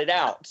didn't cut it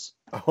out.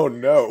 Oh,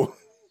 no.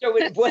 So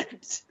it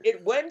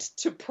went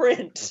to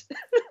print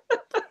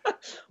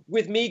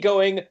with me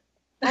going,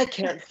 I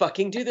can't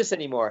fucking do this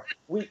anymore.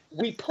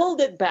 We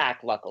pulled it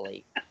back,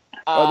 luckily.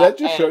 That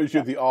just shows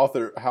you the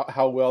author,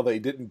 how well they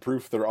didn't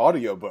proof their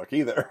audiobook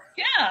either.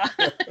 Yeah.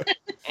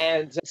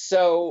 And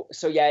so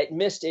yeah, it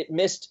missed.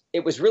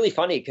 It was really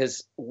funny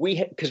because we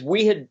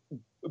had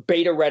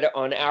beta read it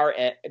on our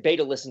end,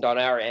 beta listened on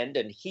our end,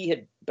 and he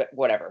had, but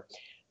whatever.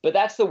 But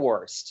that's the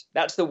worst.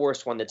 That's the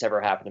worst one that's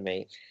ever happened to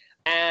me.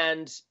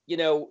 And, you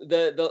know,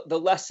 the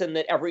lesson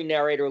that every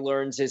narrator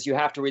learns is you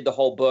have to read the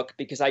whole book,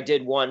 because I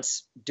did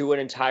once do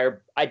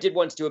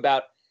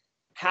about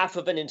half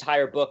of an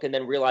entire book and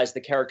then realized the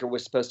character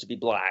was supposed to be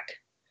black,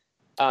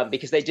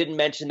 because they didn't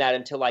mention that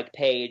until like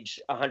page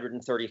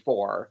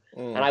 134.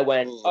 And I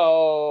went,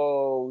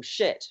 oh,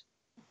 shit.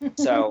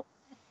 So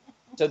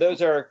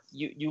those are,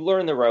 you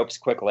learn the ropes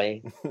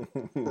quickly.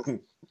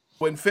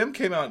 When Femme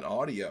came out in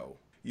audio,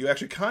 you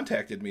actually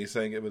contacted me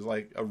saying it was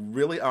like a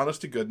really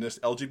honest-to-goodness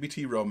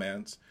LGBT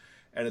romance,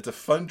 and it's a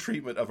fun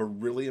treatment of a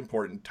really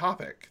important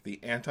topic, the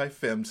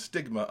anti-femme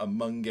stigma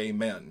among gay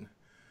men.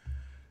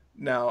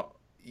 Now,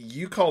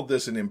 you called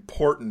this an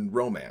important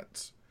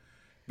romance,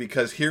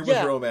 because here was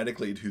a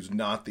romantic lead who's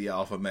not the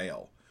alpha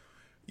male.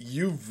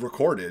 You've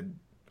recorded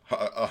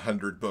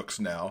 100 books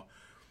now.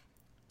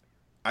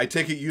 I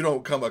take it you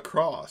don't come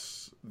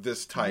across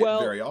this type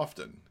very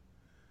often.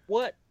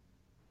 What?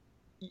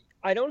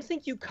 I don't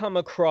think you come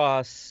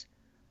across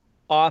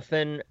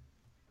often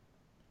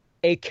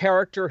a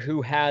character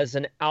who has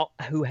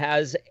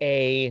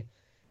the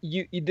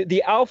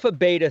alpha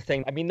beta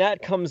thing. I mean,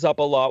 that comes up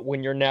a lot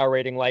when you're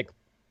narrating like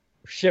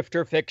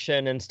shifter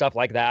fiction and stuff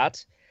like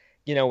that,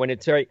 you know, when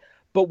it's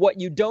but what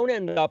you don't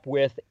end up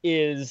with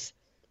is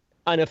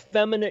an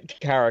effeminate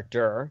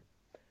character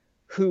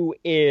who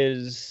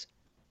is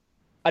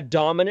a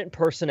dominant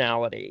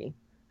personality,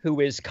 who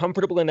is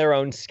comfortable in their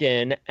own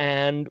skin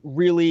and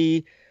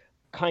really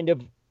kind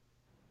of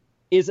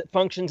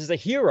functions as a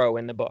hero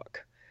in the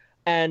book.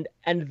 And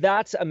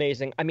that's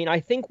amazing. I mean,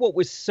 I think what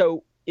was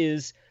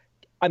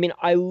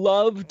I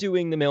love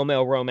doing the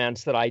male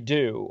romance that I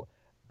do,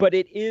 but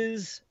it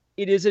is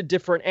a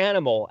different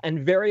animal.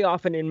 And very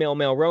often in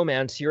male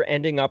romance, you're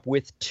ending up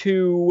with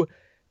the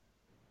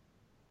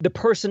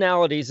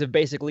personalities of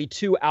basically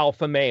two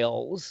alpha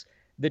males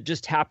that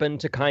just happen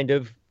to kind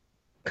of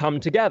come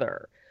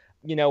together.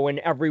 You know, and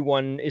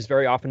everyone is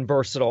very often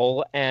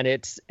versatile, and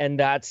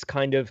that's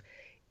kind of,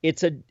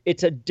 it's a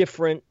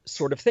different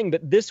sort of thing.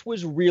 But this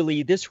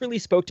really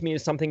spoke to me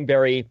as something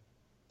very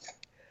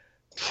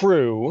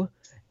true.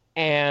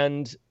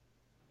 And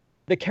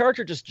the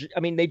character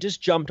they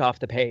just jumped off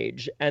the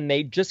page, and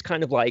they just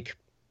kind of like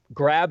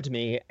grabbed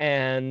me,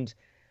 and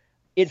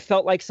it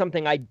felt like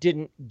something I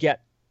didn't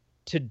get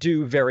to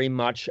do very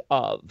much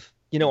of.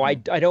 You know,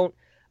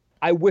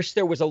 I wish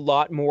there was a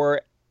lot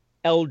more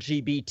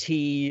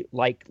LGBT,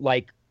 like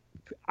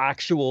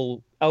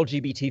actual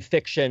LGBT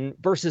fiction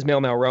versus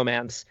male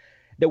romance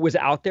that was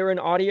out there in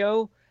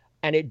audio,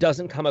 and it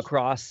doesn't come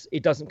across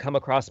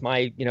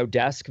my, you know,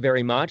 desk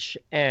very much.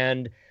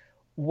 And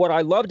what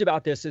I loved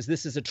about this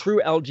is a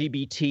true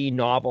LGBT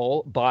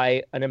novel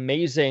by an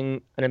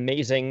amazing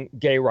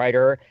gay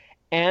writer,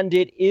 and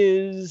it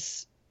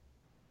is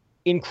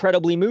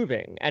incredibly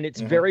moving, and it's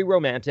very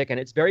romantic, and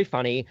it's very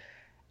funny.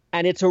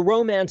 And it's a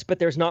romance, but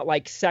there's not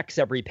like sex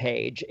every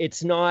page.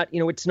 It's not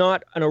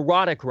an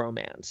erotic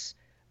romance.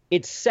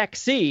 It's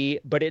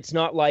sexy, but it's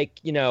not like,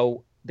 you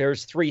know,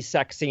 there's 3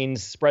 sex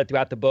scenes spread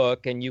throughout the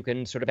book and you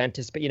can sort of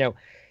anticipate, you know,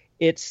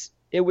 it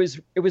was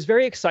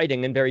very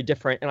exciting and very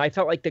different. And I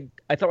felt like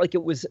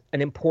it was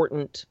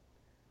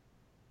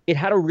it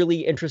had a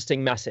really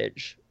interesting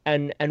message,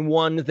 and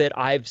one that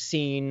I've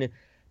seen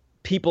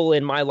people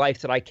in my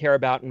life that I care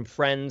about and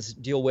friends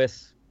deal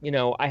with. You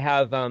know, I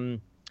have,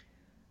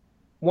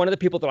 one of the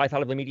people that I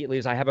thought of immediately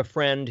is I have a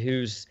friend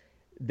who's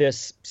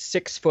this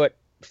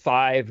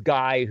 6'5"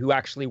 guy who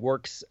actually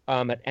works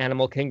at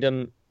Animal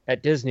Kingdom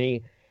at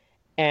Disney,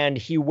 and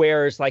he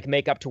wears like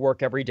makeup to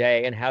work every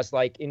day and has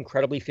like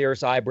incredibly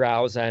fierce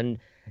eyebrows, and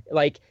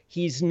like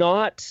he's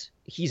not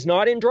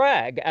in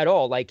drag at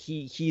all. Like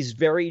it's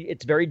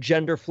very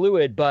gender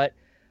fluid,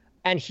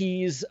 and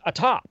he's a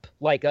top,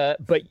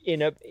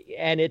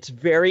 and it's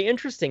very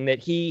interesting that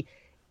he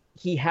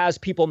has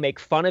people make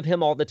fun of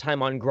him all the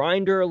time on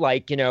Grindr,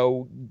 like, you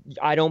know,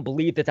 I don't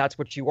believe that that's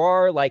what you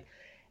are, like,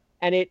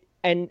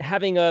 and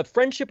having a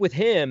friendship with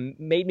him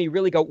made me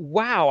really go,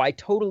 wow, I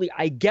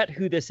get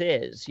who this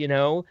is, you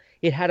know?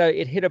 It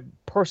hit a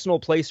personal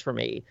place for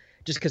me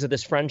just because of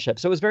this friendship.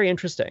 So it was very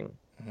interesting.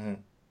 Mm-hmm.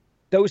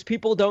 Those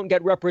people don't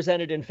get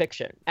represented in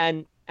fiction.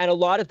 And a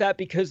lot of that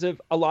because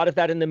of a lot of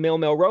that in the male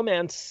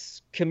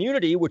romance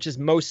community, which is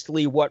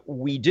mostly what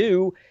we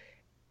do,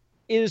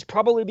 is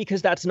probably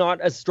because that's not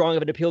as strong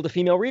of an appeal to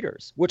female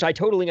readers, which I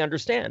totally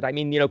understand. I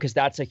mean, you know, because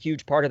that's a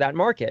huge part of that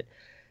market.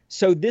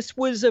 So this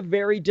was a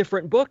very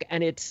different book,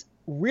 and it's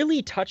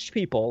really touched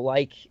people.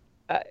 Like,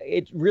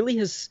 it really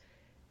has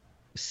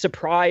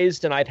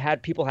surprised, and I've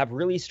had people have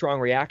really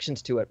strong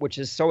reactions to it, which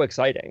is so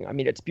exciting. I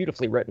mean, it's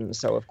beautifully written,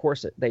 so of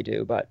course they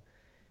do, but...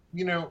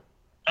 You know,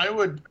 I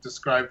would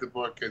describe the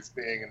book as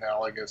being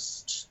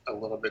analogous a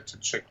little bit to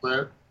chick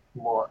lit,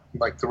 more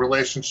like the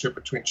relationship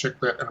between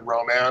chick lit and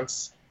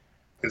romance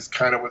is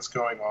kind of what's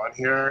going on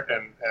here.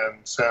 And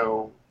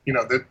so, you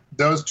know,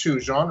 those two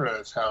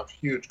genres have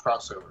huge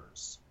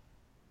crossovers,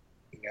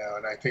 you know,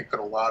 and I think that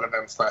a lot of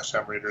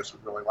M/M readers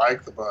would really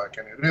like the book.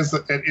 And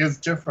it is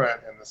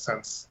different in the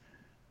sense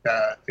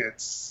that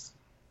it's,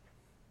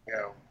 you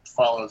know,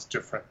 follows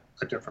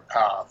a different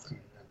path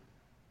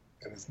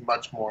and is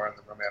much more in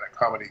the romantic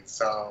comedy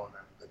zone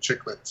and the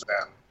chick lit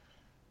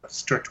than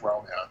strict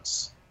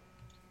romance.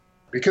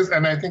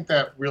 And I think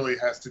that really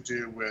has to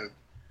do with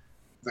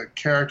the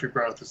character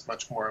growth is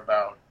much more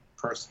about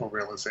personal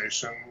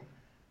realization.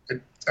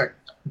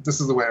 This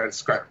is the way I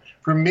describe it.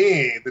 For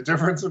me, the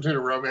difference between a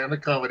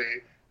romantic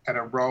comedy and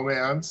a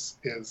romance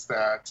is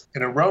that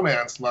in a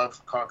romance,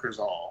 love conquers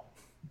all.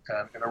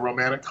 And in a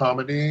romantic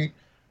comedy,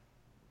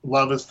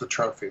 love is the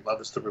trophy, love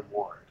is the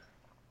reward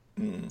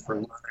for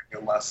learning a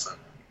lesson.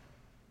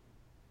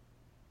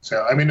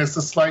 So, I mean, it's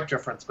a slight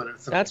difference, but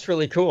that's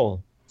really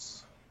cool.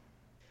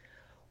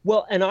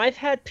 Well, and I've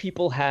had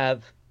people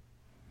have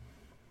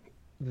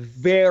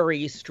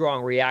very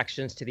strong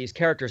reactions to these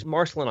characters.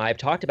 Marshall and I have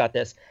talked about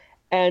this,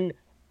 and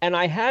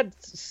I had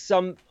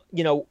some,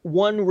 you know,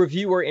 one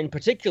reviewer in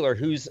particular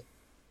who's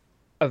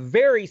a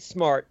very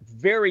smart,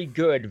 very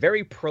good,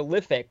 very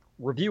prolific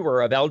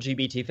reviewer of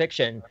LGBT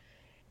fiction.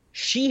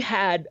 She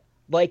had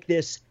like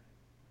this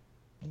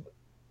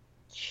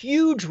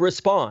huge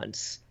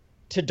response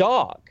to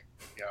Dog,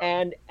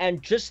 and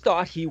just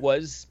thought he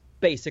was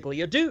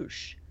basically a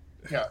douche.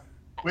 Yeah,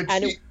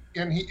 and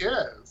he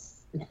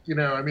is. You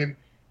know, I mean,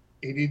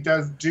 he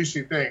does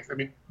douchey things. I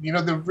mean, you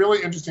know, the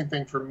really interesting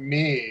thing for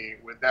me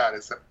with that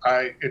is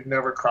that it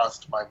never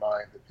crossed my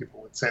mind that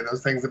people would say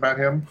those things about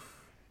him.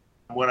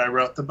 When I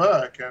wrote the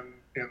book and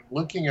in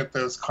looking at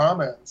those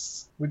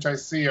comments, which I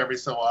see every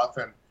so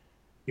often,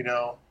 you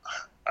know,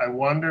 I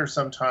wonder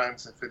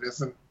sometimes if it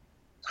isn't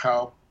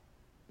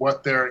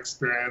what their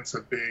experience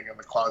of being in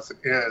the closet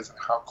is and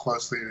how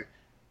closely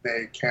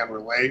they can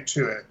relate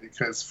to it.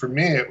 Because for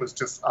me, it was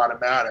just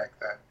automatic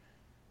that,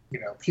 you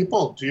know,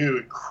 people do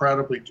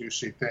incredibly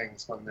douchey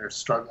things when they're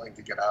struggling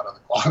to get out of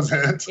the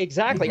closet.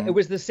 Exactly. Mm-hmm. It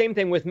was the same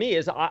thing with me.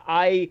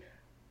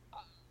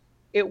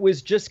 It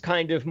was just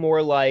kind of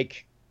more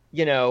like,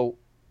 you know,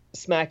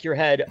 smack your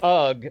head,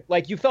 ugh.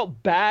 Like, you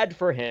felt bad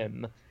for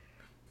him.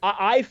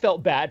 I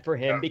felt bad for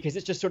him because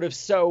it's just sort of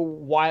so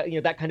wild, you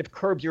know, that kind of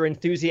curb your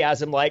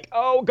enthusiasm, like,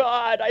 oh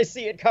God, I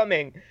see it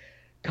coming,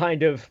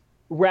 kind of,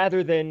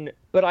 rather than,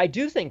 but I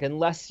do think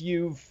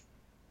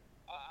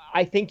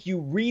I think you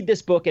read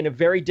this book in a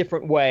very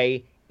different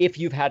way if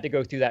you've had to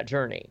go through that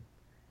journey.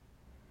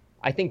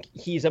 I think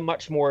he's a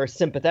much more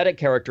sympathetic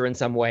character in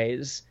some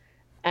ways,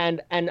 and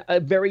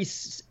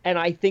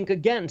I think,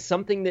 again,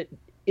 something that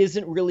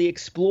isn't really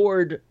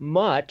explored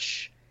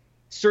much,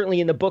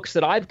 certainly in the books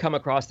that I've come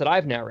across that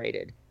I've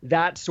narrated,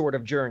 that sort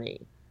of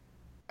journey.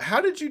 How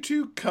did you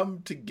two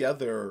come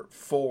together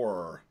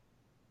for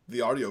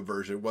the audio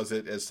version? Was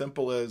it as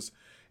simple as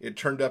it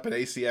turned up at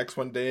ACX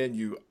one day and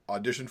you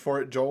auditioned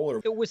for it, Joel?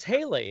 Or... It was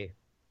Haley.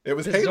 It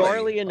was Bizarrely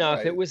Haley. enough,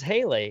 right. It was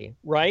Haley,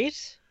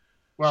 right?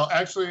 Well,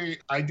 actually,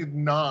 I did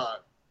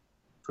not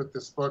put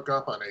this book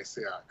up on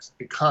ACX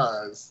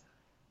because,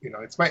 you know,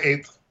 it's my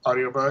 8th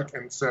audiobook,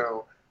 and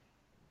so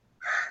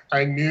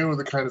I knew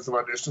the kinds of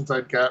auditions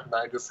I'd get, and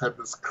I just had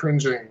this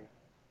cringing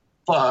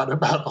thought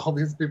about all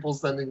these people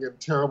sending in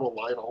terrible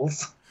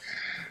titles.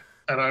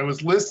 And I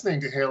was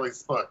listening to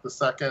Haley's book, the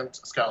second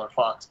Skylar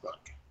Fox book.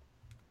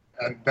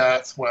 And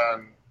that's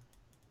when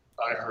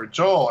I heard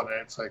Joel, and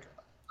it's like,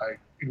 I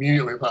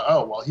immediately thought,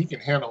 oh, well, he can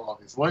handle all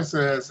these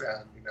voices,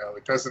 and, you know,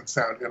 it doesn't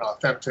sound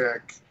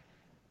inauthentic,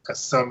 as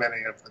so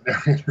many of the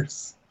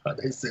narrators on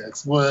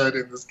ACX would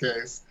in this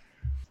case.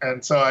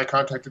 And so I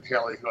contacted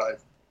Haley, who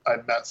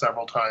I'd met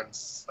several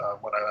times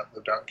when I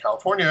lived out in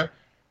California,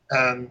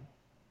 and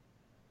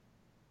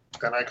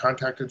then I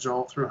contacted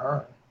Joel through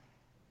her.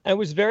 It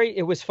was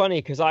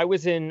funny because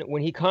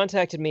when he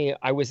contacted me,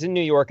 I was in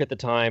New York at the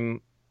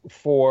time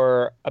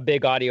for a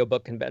big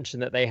audiobook convention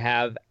that they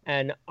have,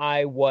 and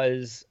I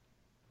was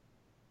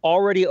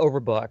already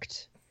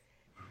overbooked.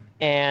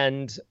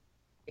 And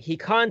he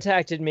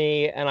contacted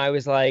me, and I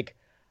was like,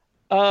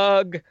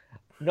 ugh,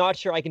 not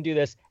sure I can do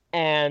this.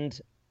 And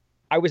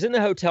I was in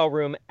the hotel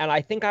room, and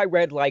I think I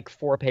read like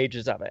 4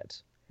 pages of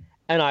it.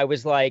 And I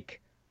was like,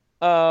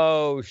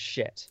 oh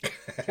shit,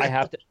 I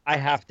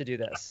have to do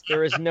this.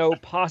 There is no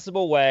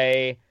possible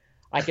way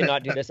I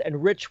cannot do this.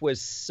 And Rich was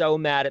so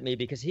mad at me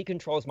because he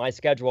controls my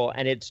schedule.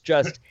 And it's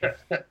just,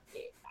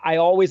 I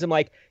always am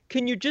like,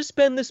 can you just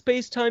spend the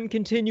space-time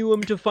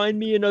continuum to find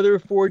me another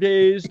 4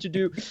 days to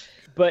do?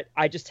 But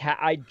I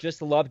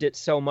just loved it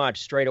so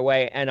much straight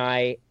away. And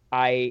I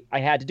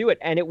had to do it.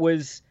 And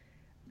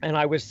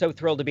I was so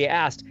thrilled to be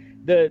asked.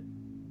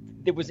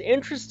 It was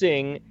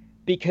interesting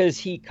because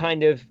he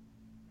kind of,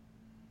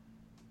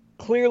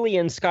 clearly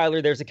in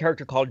Skylar, there's a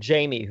character called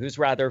Jamie who's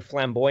rather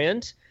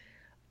flamboyant.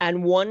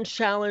 And one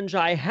challenge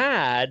I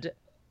had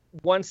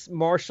once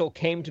Marshall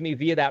came to me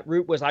via that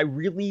route was I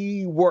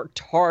really worked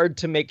hard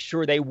to make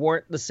sure they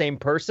weren't the same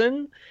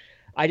person.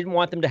 I didn't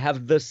want them to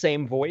have the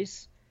same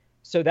voice.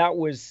 So that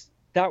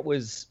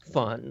was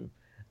fun.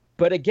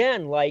 But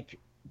again, like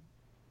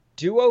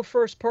duo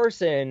first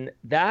person,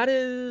 that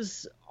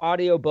is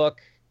audiobook.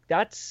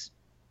 That's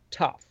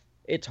tough.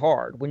 It's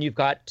hard when you've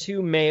got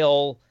 2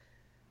 male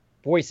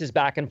voices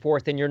back and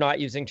forth and you're not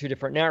using 2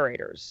 different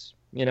narrators,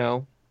 you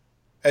know?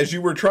 As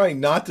you were trying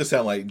not to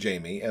sound like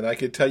Jamie, and I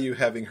could tell you,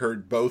 having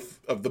heard both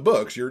of the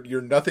books,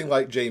 you're nothing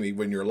like Jamie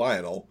when you're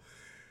Lionel.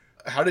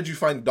 How did you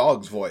find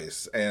Dog's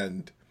voice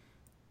and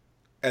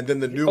then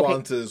the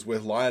nuances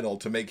with Lionel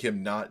to make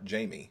him not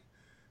Jamie?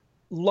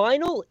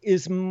 Lionel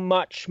is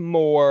much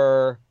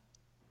more...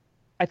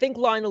 I think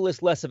Lionel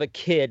is less of a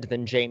kid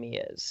than Jamie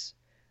is.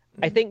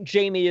 I think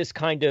Jamie is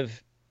kind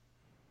of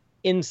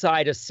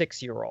inside a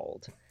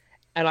 6-year-old.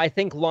 And I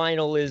think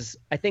Lionel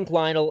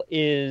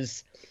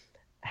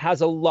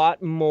has a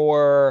lot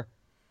more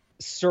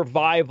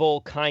survival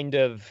kind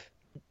of,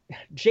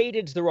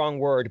 jaded's the wrong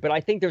word, but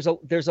I think there's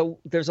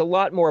a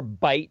lot more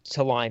bite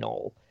to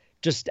Lionel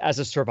just as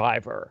a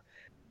survivor.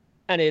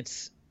 And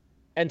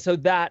so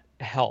that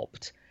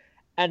helped.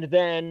 And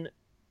then,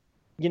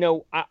 you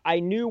know, I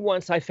knew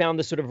once I found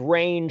the sort of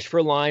range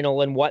for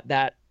Lionel and what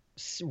that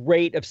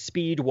rate of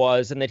speed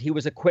was, and that he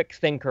was a quick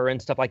thinker and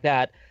stuff like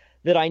that,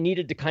 that I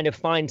needed to kind of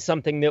find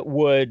something that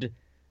would,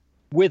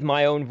 with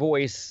my own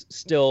voice,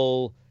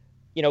 still,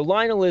 you know,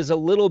 Lionel is a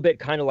little bit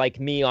kind of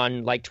like me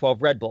on like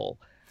 12 Red Bull.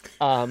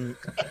 I don't know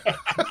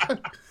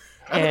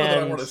that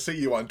I want to see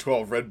you on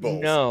 12 Red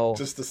Bulls. No.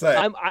 Just to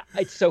say.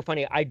 It's so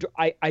funny.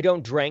 I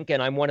don't drink,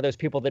 and I'm one of those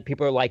people that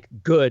people are like,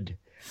 good.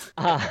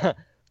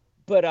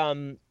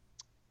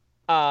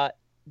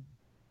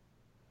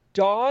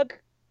 Dog,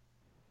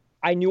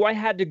 I knew I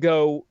had to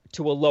go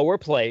to a lower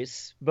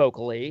place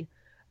vocally.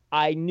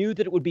 I knew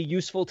that it would be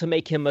useful to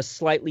make him a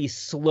slightly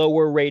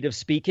slower rate of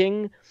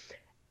speaking.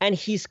 And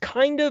he's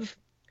kind of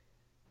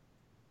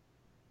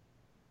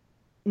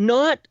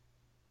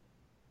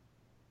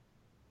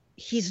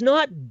he's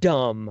not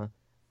dumb,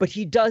 but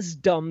he does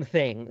dumb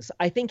things.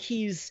 I think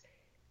he's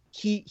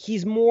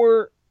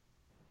more,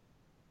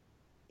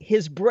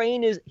 his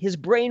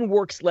brain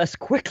works less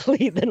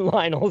quickly than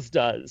Lionel's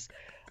does.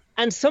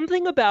 And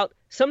something about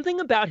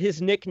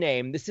his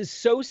nickname, this is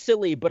so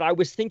silly, but I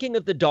was thinking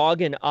of the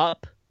dog in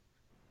Up.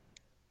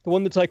 The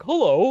one that's like,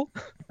 hello,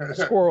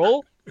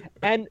 squirrel.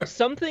 And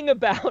something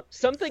about,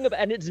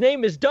 and its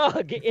name is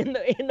Doug. In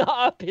the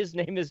Up, his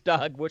name is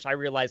Doug, which I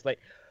realized like,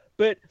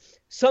 but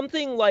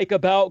something like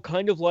about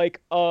kind of like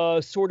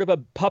sort of a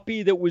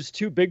puppy that was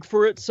too big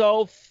for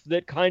itself,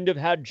 that kind of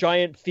had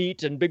giant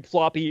feet and big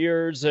floppy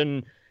ears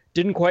and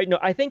didn't quite know.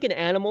 I think in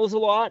animals a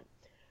lot.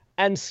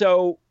 And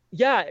so,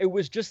 yeah, it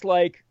was just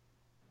like,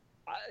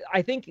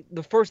 I think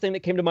the first thing that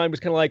came to mind was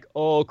kind of like,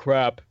 oh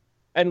crap.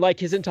 And like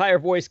his entire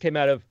voice came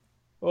out of,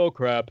 oh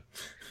crap,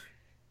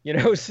 you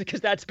know,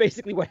 because that's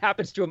basically what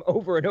happens to him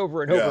over and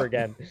over and over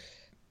again.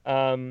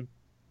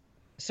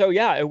 So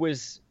yeah, it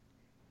was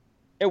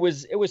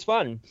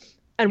fun.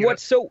 And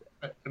what's so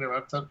the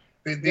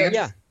interesting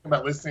thing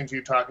about listening to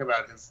you talk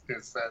about is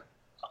that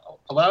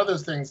a lot of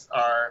those things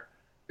are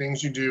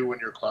things you do when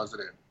you're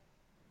closeted,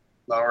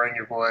 lowering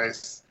your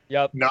voice,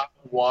 not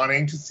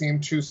wanting to seem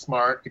too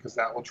smart because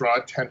that will draw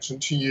attention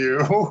to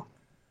you.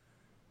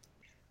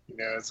 You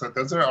know, so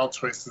those are all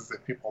choices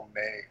that people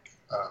make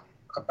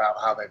about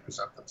how they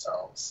present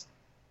themselves.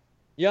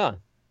 Yeah.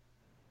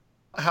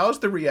 How's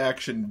the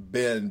reaction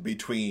been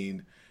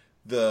between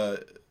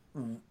a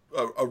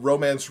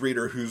romance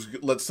reader who's,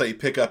 let's say,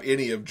 pick up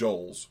any of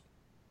Joel's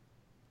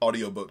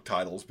audiobook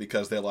titles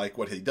because they like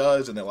what he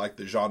does and they like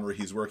the genre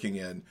he's working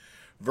in,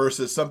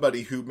 versus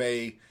somebody who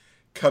may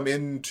come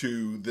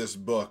into this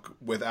book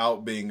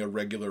without being a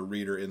regular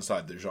reader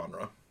inside the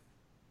genre?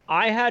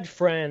 I had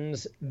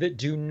friends that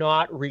do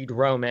not read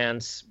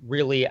romance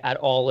really at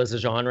all as a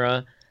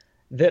genre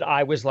that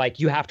I was like,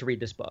 you have to read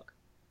this book.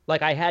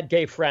 Like, I had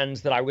gay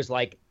friends that I was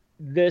like,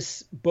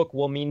 this book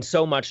will mean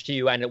so much to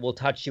you, and it will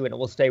touch you, and it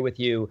will stay with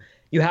you.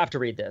 You have to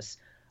read this.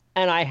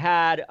 And I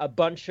had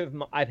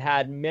I've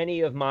had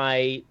many of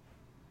my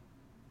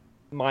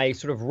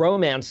sort of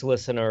romance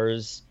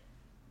listeners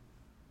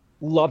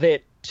love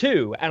it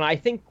too. And I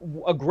think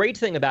a great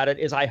thing about it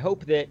is I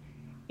hope that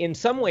in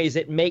some ways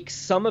it makes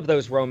some of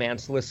those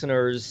romance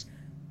listeners,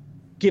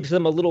 gives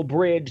them a little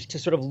bridge to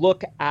sort of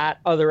look at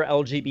other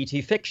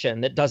LGBT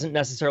fiction that doesn't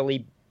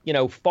necessarily,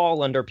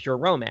 fall under pure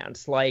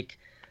romance, like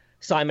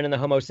Simon and the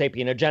Homo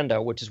Sapien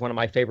Agenda, which is one of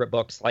my favorite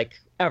books like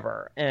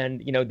ever.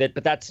 And,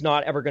 but that's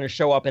not ever going to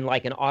show up in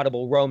like an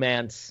Audible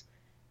romance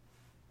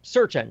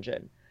search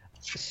engine.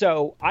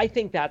 So I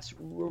think that's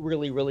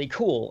really, really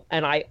cool.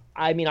 And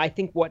I mean, I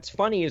think what's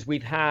funny is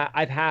there's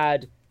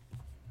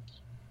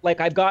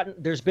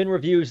been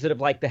reviews that have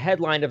like, the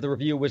headline of the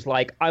review was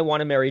like, I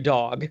want to marry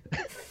dog.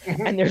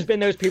 And there's been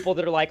those people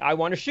that are like, I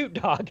want to shoot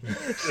dog.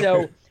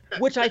 So,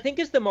 which I think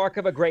is the mark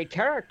of a great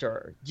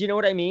character. Do you know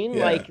what I mean?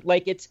 Yeah.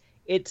 Like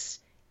it's,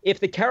 if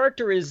the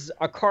character is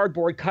a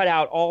cardboard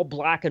cutout, all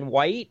black and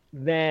white,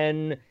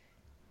 then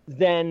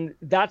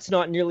that's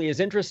not nearly as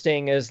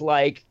interesting as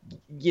like,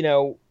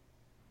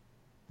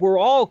 we're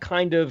all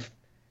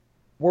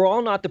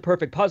not the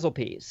perfect puzzle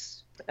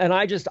piece. And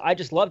I just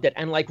loved it.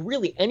 And like,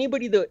 really,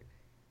 anybody that,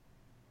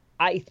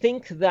 I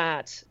think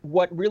that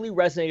what really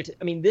resonated,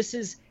 I mean,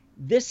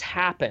 this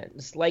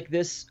happens, like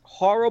this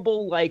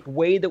horrible like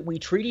way that we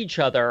treat each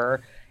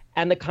other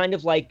and the kind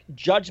of like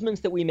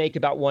judgments that we make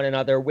about one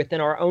another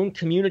within our own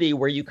community,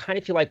 where you kind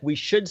of feel like we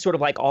should sort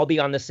of like all be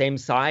on the same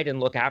side and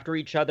look after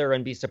each other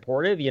and be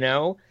supportive,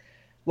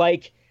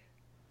 like,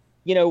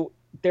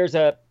 there's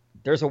a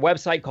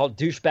website called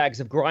Douchebags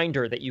of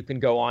Grindr that you can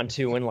go on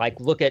to and like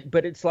look at,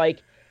 but it's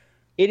like,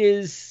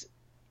 this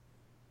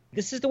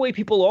is the way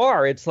people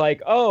are. It's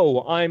like,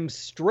 oh, I'm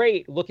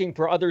straight looking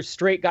for other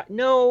straight guys.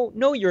 No,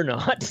 you're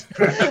not.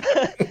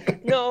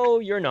 No,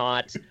 you're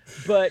not.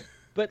 But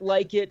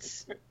like,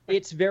 it's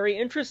very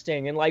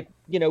interesting. And like,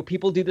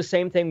 people do the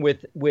same thing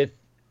with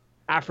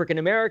African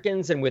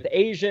Americans and with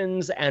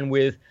Asians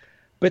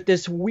but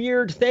this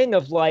weird thing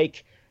of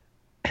like,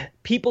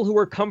 people who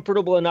are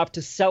comfortable enough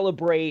to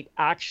celebrate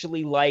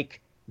actually like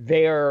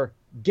their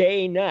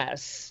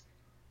gayness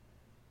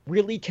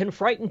really can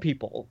frighten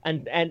people.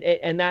 And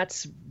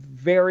that's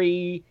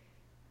very,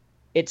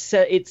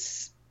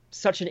 it's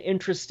such an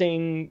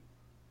interesting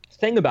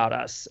thing about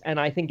us. And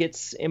I think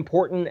it's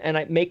important, and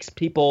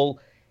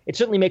it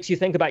certainly makes you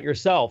think about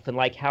yourself and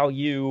like how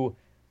you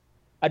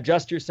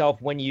adjust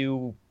yourself when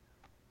you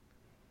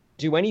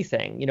do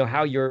anything,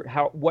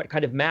 what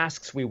kind of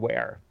masks we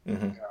wear.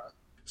 Mm-hmm.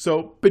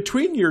 So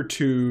between your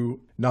two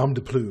nom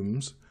de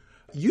plumes,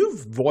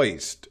 you've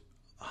voiced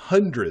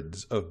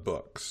hundreds of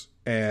books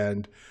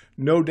and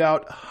no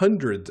doubt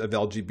hundreds of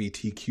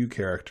LGBTQ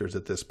characters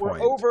at this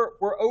point.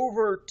 We're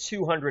over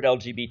 200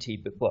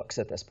 LGBT books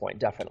at this point,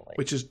 definitely.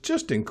 Which is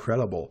just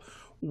incredible.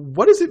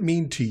 What does it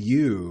mean to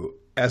you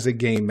as a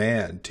gay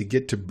man to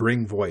get to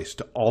bring voice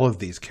to all of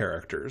these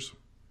characters?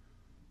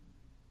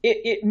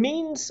 It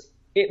means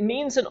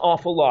an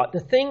awful lot.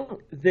 The thing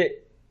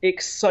that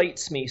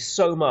excites me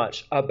so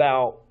much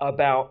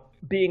about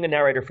being a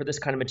narrator for this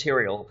kind of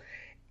material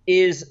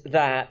is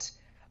that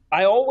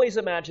I always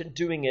imagine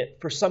doing it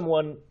for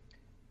someone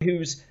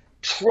who's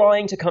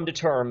trying to come to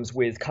terms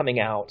with coming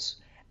out,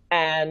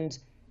 and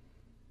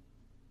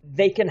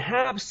they can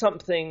have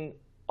something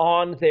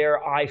on their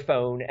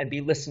iPhone and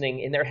be listening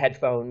in their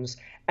headphones,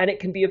 and it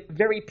can be a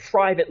very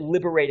private,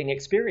 liberating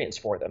experience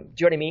for them.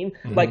 Do you know what I mean?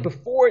 Mm-hmm. Like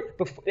before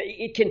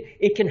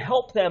it can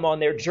help them on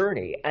their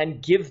journey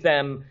and give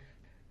them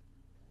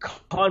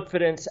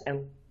confidence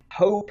and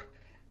hope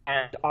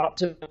and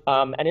optimism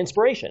and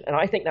inspiration. And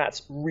I think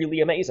that's really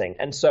amazing.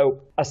 And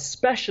so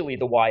especially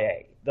the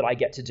YA that I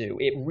get to do,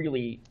 it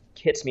really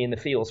hits me in the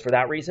feels for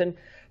that reason.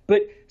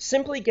 But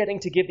simply getting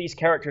to give these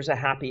characters a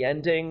happy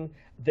ending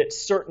that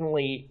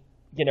certainly,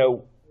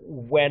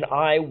 when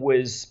I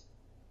was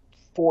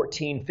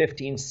 14,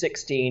 15,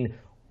 16,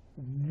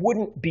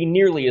 wouldn't be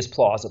nearly as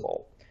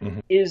plausible, mm-hmm.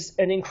 It's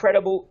an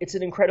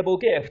incredible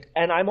gift.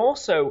 And I'm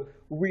also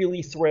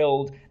really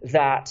thrilled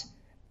that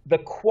the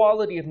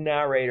quality of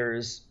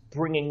narrators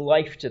bringing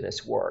life to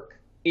this work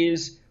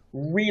is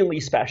really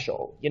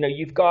special.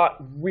 You've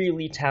got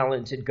really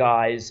talented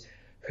guys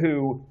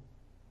who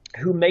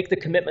make the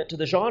commitment to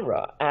the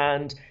genre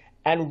and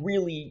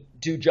really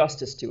do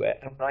justice to it.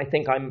 And I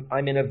think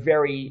I'm in a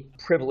very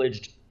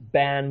privileged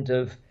band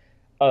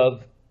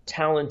of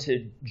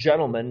talented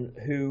gentlemen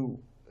who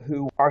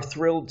are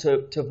thrilled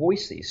to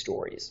voice these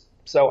stories.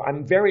 So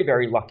I'm very,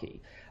 very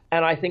lucky.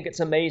 And I think it's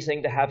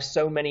amazing to have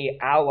so many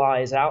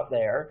allies out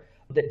there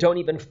that don't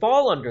even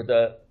fall under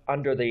the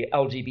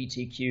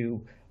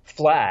LGBTQ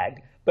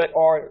flag, but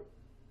are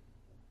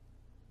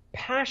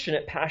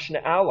passionate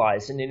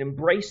allies and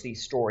embrace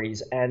these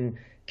stories and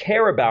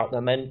care about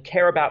them and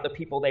care about the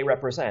people they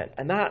represent.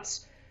 And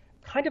that's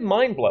kind of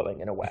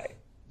mind-blowing in a way.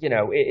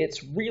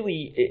 It's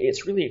really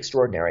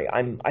extraordinary.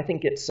 I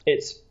think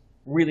it's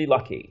really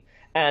lucky.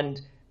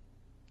 And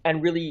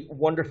and really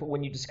wonderful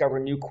when you discover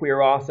new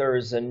queer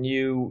authors and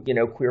new,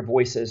 queer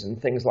voices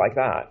and things like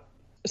that.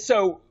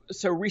 So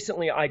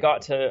recently I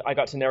got to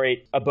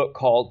narrate a book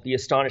called The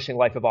Astonishing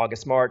Life of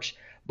August March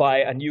by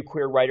a new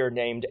queer writer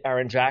named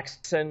Aaron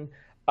Jackson,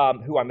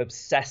 who I'm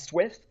obsessed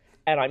with.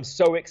 And I'm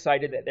so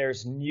excited that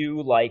there's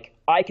new,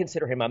 I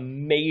consider him a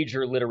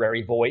major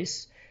literary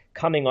voice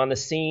coming on the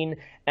scene,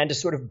 and to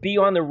sort of be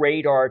on the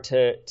radar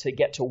to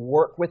get to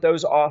work with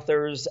those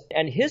authors.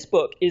 And his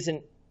book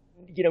isn't,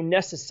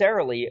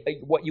 necessarily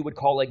what you would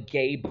call a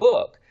gay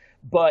book,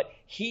 but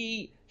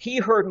he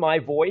heard my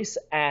voice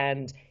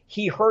and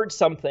he heard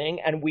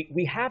something, and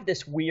we have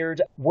this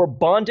we're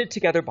bonded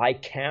together by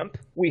camp,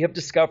 we have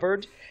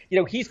discovered.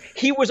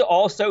 He was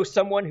also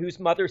someone whose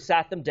mother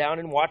sat them down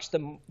and watched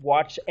them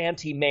watch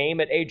Auntie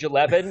Mame at age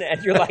 11,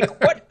 and you're like,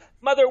 what?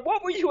 Mother,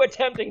 what were you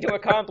attempting to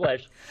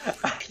accomplish?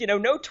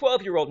 No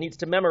 12-year-old needs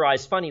to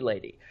memorize Funny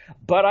Lady,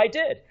 but I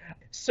did.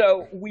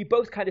 So we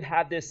both kind of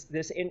have this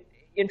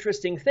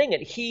interesting thing,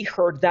 and he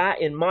heard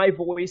that in my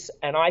voice,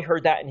 and I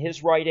heard that in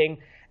his writing,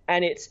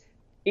 and it's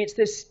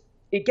this.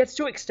 It gets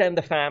to extend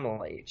the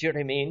family. Do you know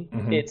what I mean?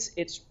 Mm-hmm.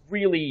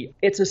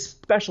 It's a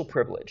special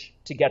privilege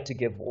to get to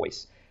give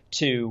voice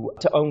to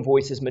Own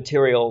Voices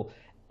material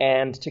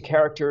and to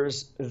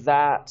characters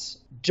that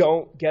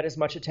don't get as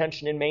much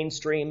attention in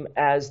mainstream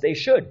as they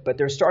should, but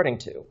they're starting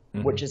to,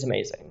 mm-hmm. which is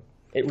amazing.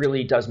 It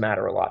really does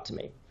matter a lot to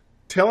me.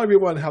 Tell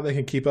everyone how they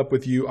can keep up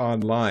with you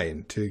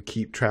online to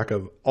keep track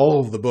of all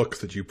of the books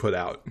that you put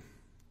out.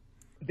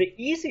 The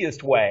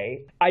easiest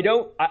way, I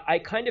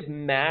kind of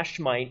mash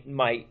my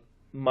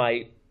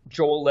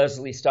Joel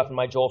Leslie stuff and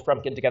my Joel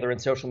Frumpkin together in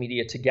social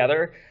media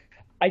together.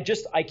 I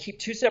keep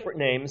two separate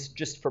names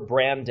just for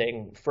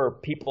branding for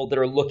people that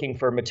are looking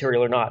for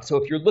material or not. So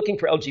if you're looking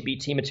for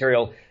LGBT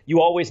material, you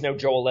always know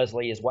Joel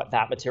Leslie is what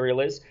that material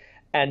is,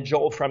 and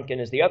Joel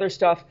Frumpkin is the other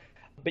stuff.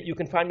 But you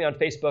can find me on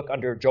Facebook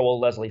under Joel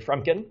Leslie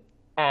Frumpkin,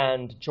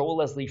 and Joel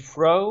Leslie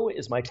Fro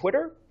is my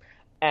Twitter.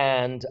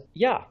 And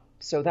yeah,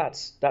 so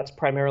that's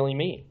primarily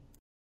me.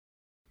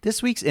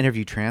 This week's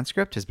interview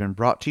transcript has been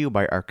brought to you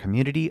by our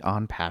community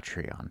on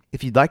Patreon.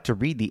 If you'd like to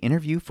read the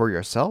interview for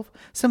yourself,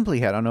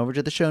 simply head on over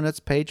to the show notes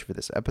page for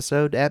this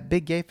episode at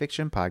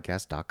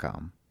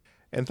biggayfictionpodcast.com.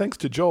 And thanks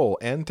to Joel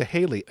and to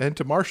Haley and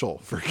to Marshall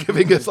for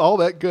giving us all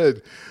that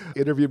good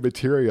interview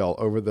material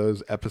over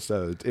those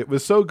episodes. It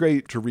was so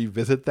great to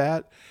revisit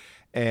that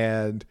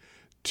and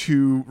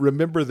to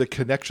remember the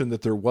connection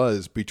that there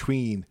was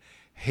between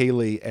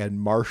Haley and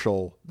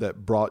Marshall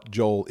that brought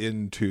Joel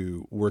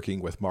into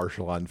working with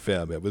Marshall on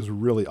Femme. It was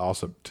really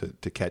awesome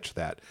to catch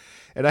that.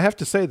 And I have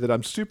to say that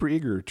I'm super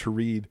eager to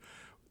read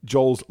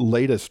Joel's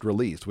latest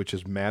release, which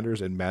is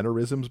Manners and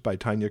Mannerisms by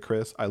Tanya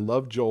Chris. I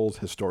love Joel's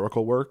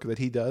historical work that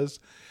he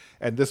does,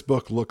 and this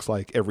book looks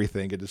like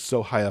everything. It is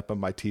so high up on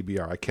my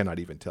TBR, I cannot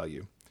even tell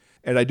you.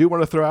 And I do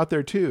want to throw out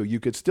there, too, you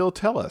could still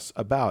tell us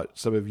about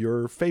some of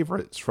your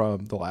favorites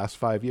from the last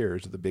 5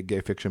 years of the Big Gay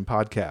Fiction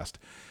Podcast.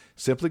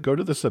 Simply go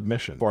to the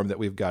submission form that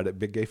we've got at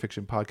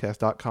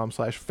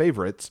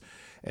biggayfictionpodcast.com/favorites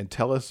and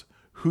tell us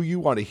who you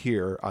want to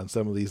hear on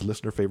some of these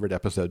listener favorite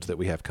episodes that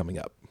we have coming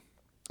up.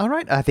 All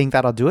right, I think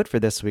that'll do it for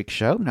this week's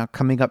show. Now,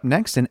 coming up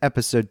next in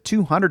episode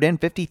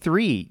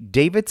 253,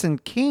 Davidson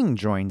King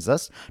joins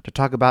us to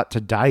talk about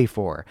To Die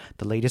For,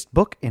 the latest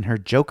book in her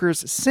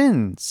Joker's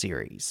Sin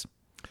series.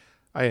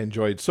 I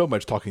enjoyed so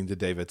much talking to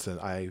Davidson.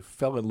 I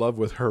fell in love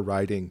with her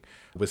writing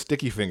with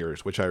Sticky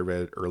Fingers, which I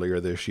read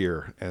earlier this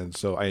year. And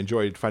so I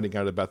enjoyed finding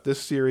out about this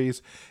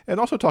series and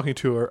also talking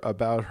to her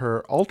about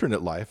her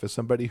alternate life as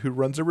somebody who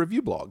runs a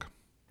review blog.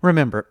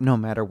 Remember, no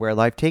matter where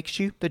life takes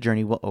you, the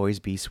journey will always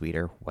be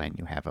sweeter when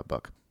you have a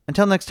book.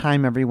 Until next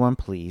time, everyone,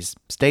 please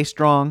stay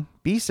strong,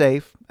 be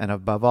safe, and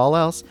above all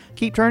else,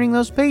 keep turning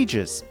those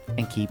pages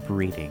and keep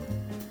reading.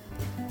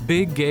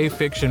 Big Gay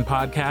Fiction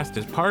Podcast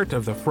is part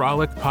of the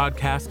Frolic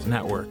Podcast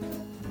Network.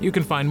 You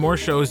can find more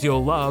shows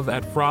you'll love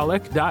at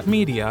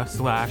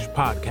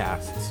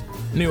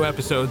frolic.media/podcasts. New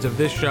episodes of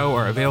this show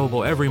are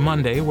available every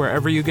Monday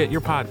wherever you get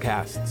your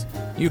podcasts.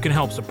 You can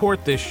help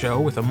support this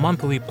show with a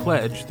monthly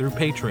pledge through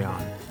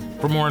Patreon.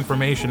 For more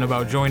information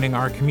about joining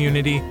our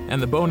community and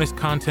the bonus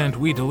content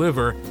we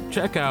deliver,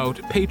 check out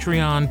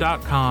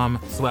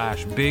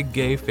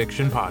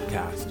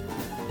patreon.com/biggayfictionpodcast.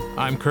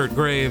 I'm Kurt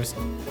Graves.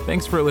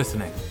 Thanks for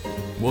listening.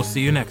 We'll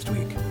see you next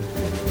week.